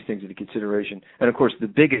 taking all these things into consideration. And, of course, the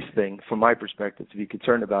biggest thing, from my perspective, to be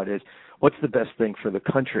concerned about is what's the best thing for the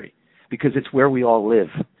country, because it's where we all live,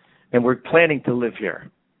 and we're planning to live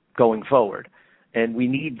here going forward, and we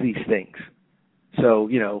need these things. So,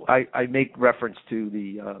 I make reference to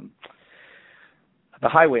the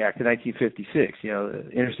Highway Act of 1956,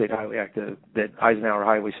 the Interstate Highway Act that Eisenhower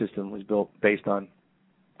highway system was built based on.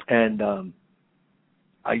 And,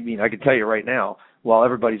 I can tell you right now, while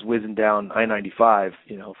everybody's whizzing down I-95,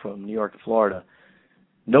 from New York to Florida,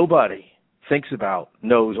 nobody thinks about,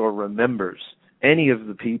 knows, or remembers any of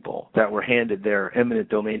the people that were handed their eminent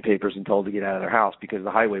domain papers and told to get out of their house because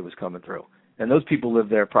the highway was coming through. And those people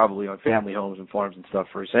lived there probably on family homes and farms and stuff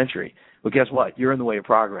for a century. But guess what? You're in the way of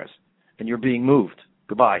progress, and you're being moved.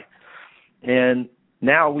 Goodbye. And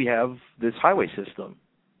now we have this highway system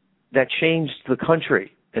that changed the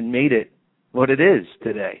country and made it what it is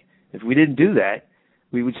today. If we didn't do that,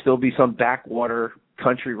 we would still be some backwater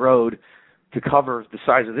country road to cover the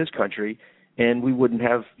size of this country, and we wouldn't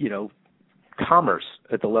have, commerce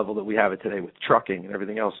at the level that we have it today with trucking and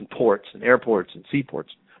everything else, and ports and airports and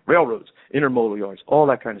seaports, railroads, intermodal yards, all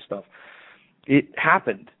that kind of stuff. It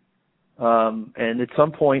happened. And at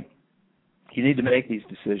some point, you need to make these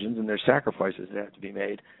decisions, and there's sacrifices that have to be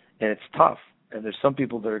made, and it's tough. And there's some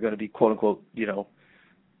people that are going to be, quote unquote,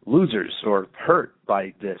 losers or hurt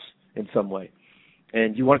by this in some way.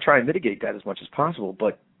 And you want to try and mitigate that as much as possible,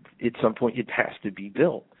 but at some point it has to be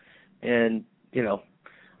built. And,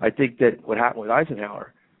 I think that what happened with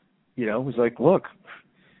Eisenhower, was like, look,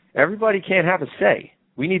 everybody can't have a say.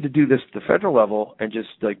 We need to do this at the federal level and just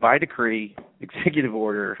like by decree, executive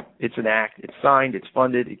order, it's an act, it's signed, it's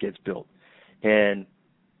funded, it gets built. And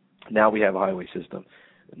now we have a highway system.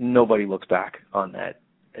 Nobody looks back on that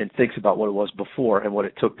and thinks about what it was before and what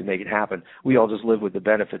it took to make it happen. We all just live with the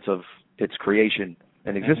benefits of its creation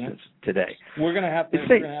in existence today. We're going to have to,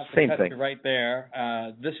 cut you right there.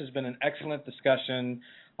 This has been an excellent discussion.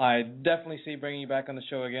 I definitely see bringing you back on the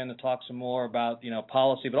show again to talk some more about,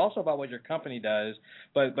 policy, but also about what your company does.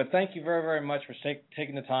 But thank you very, very much for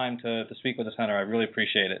taking the time to speak with us, Hunter. I really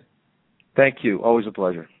appreciate it. Thank you. Always a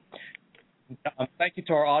pleasure. Thank you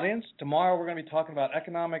to our audience. Tomorrow we're going to be talking about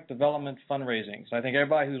economic development fundraising. So I think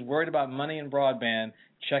everybody who's worried about money and broadband,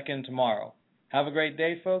 check in tomorrow. Have a great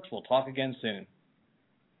day, folks. We'll talk again soon.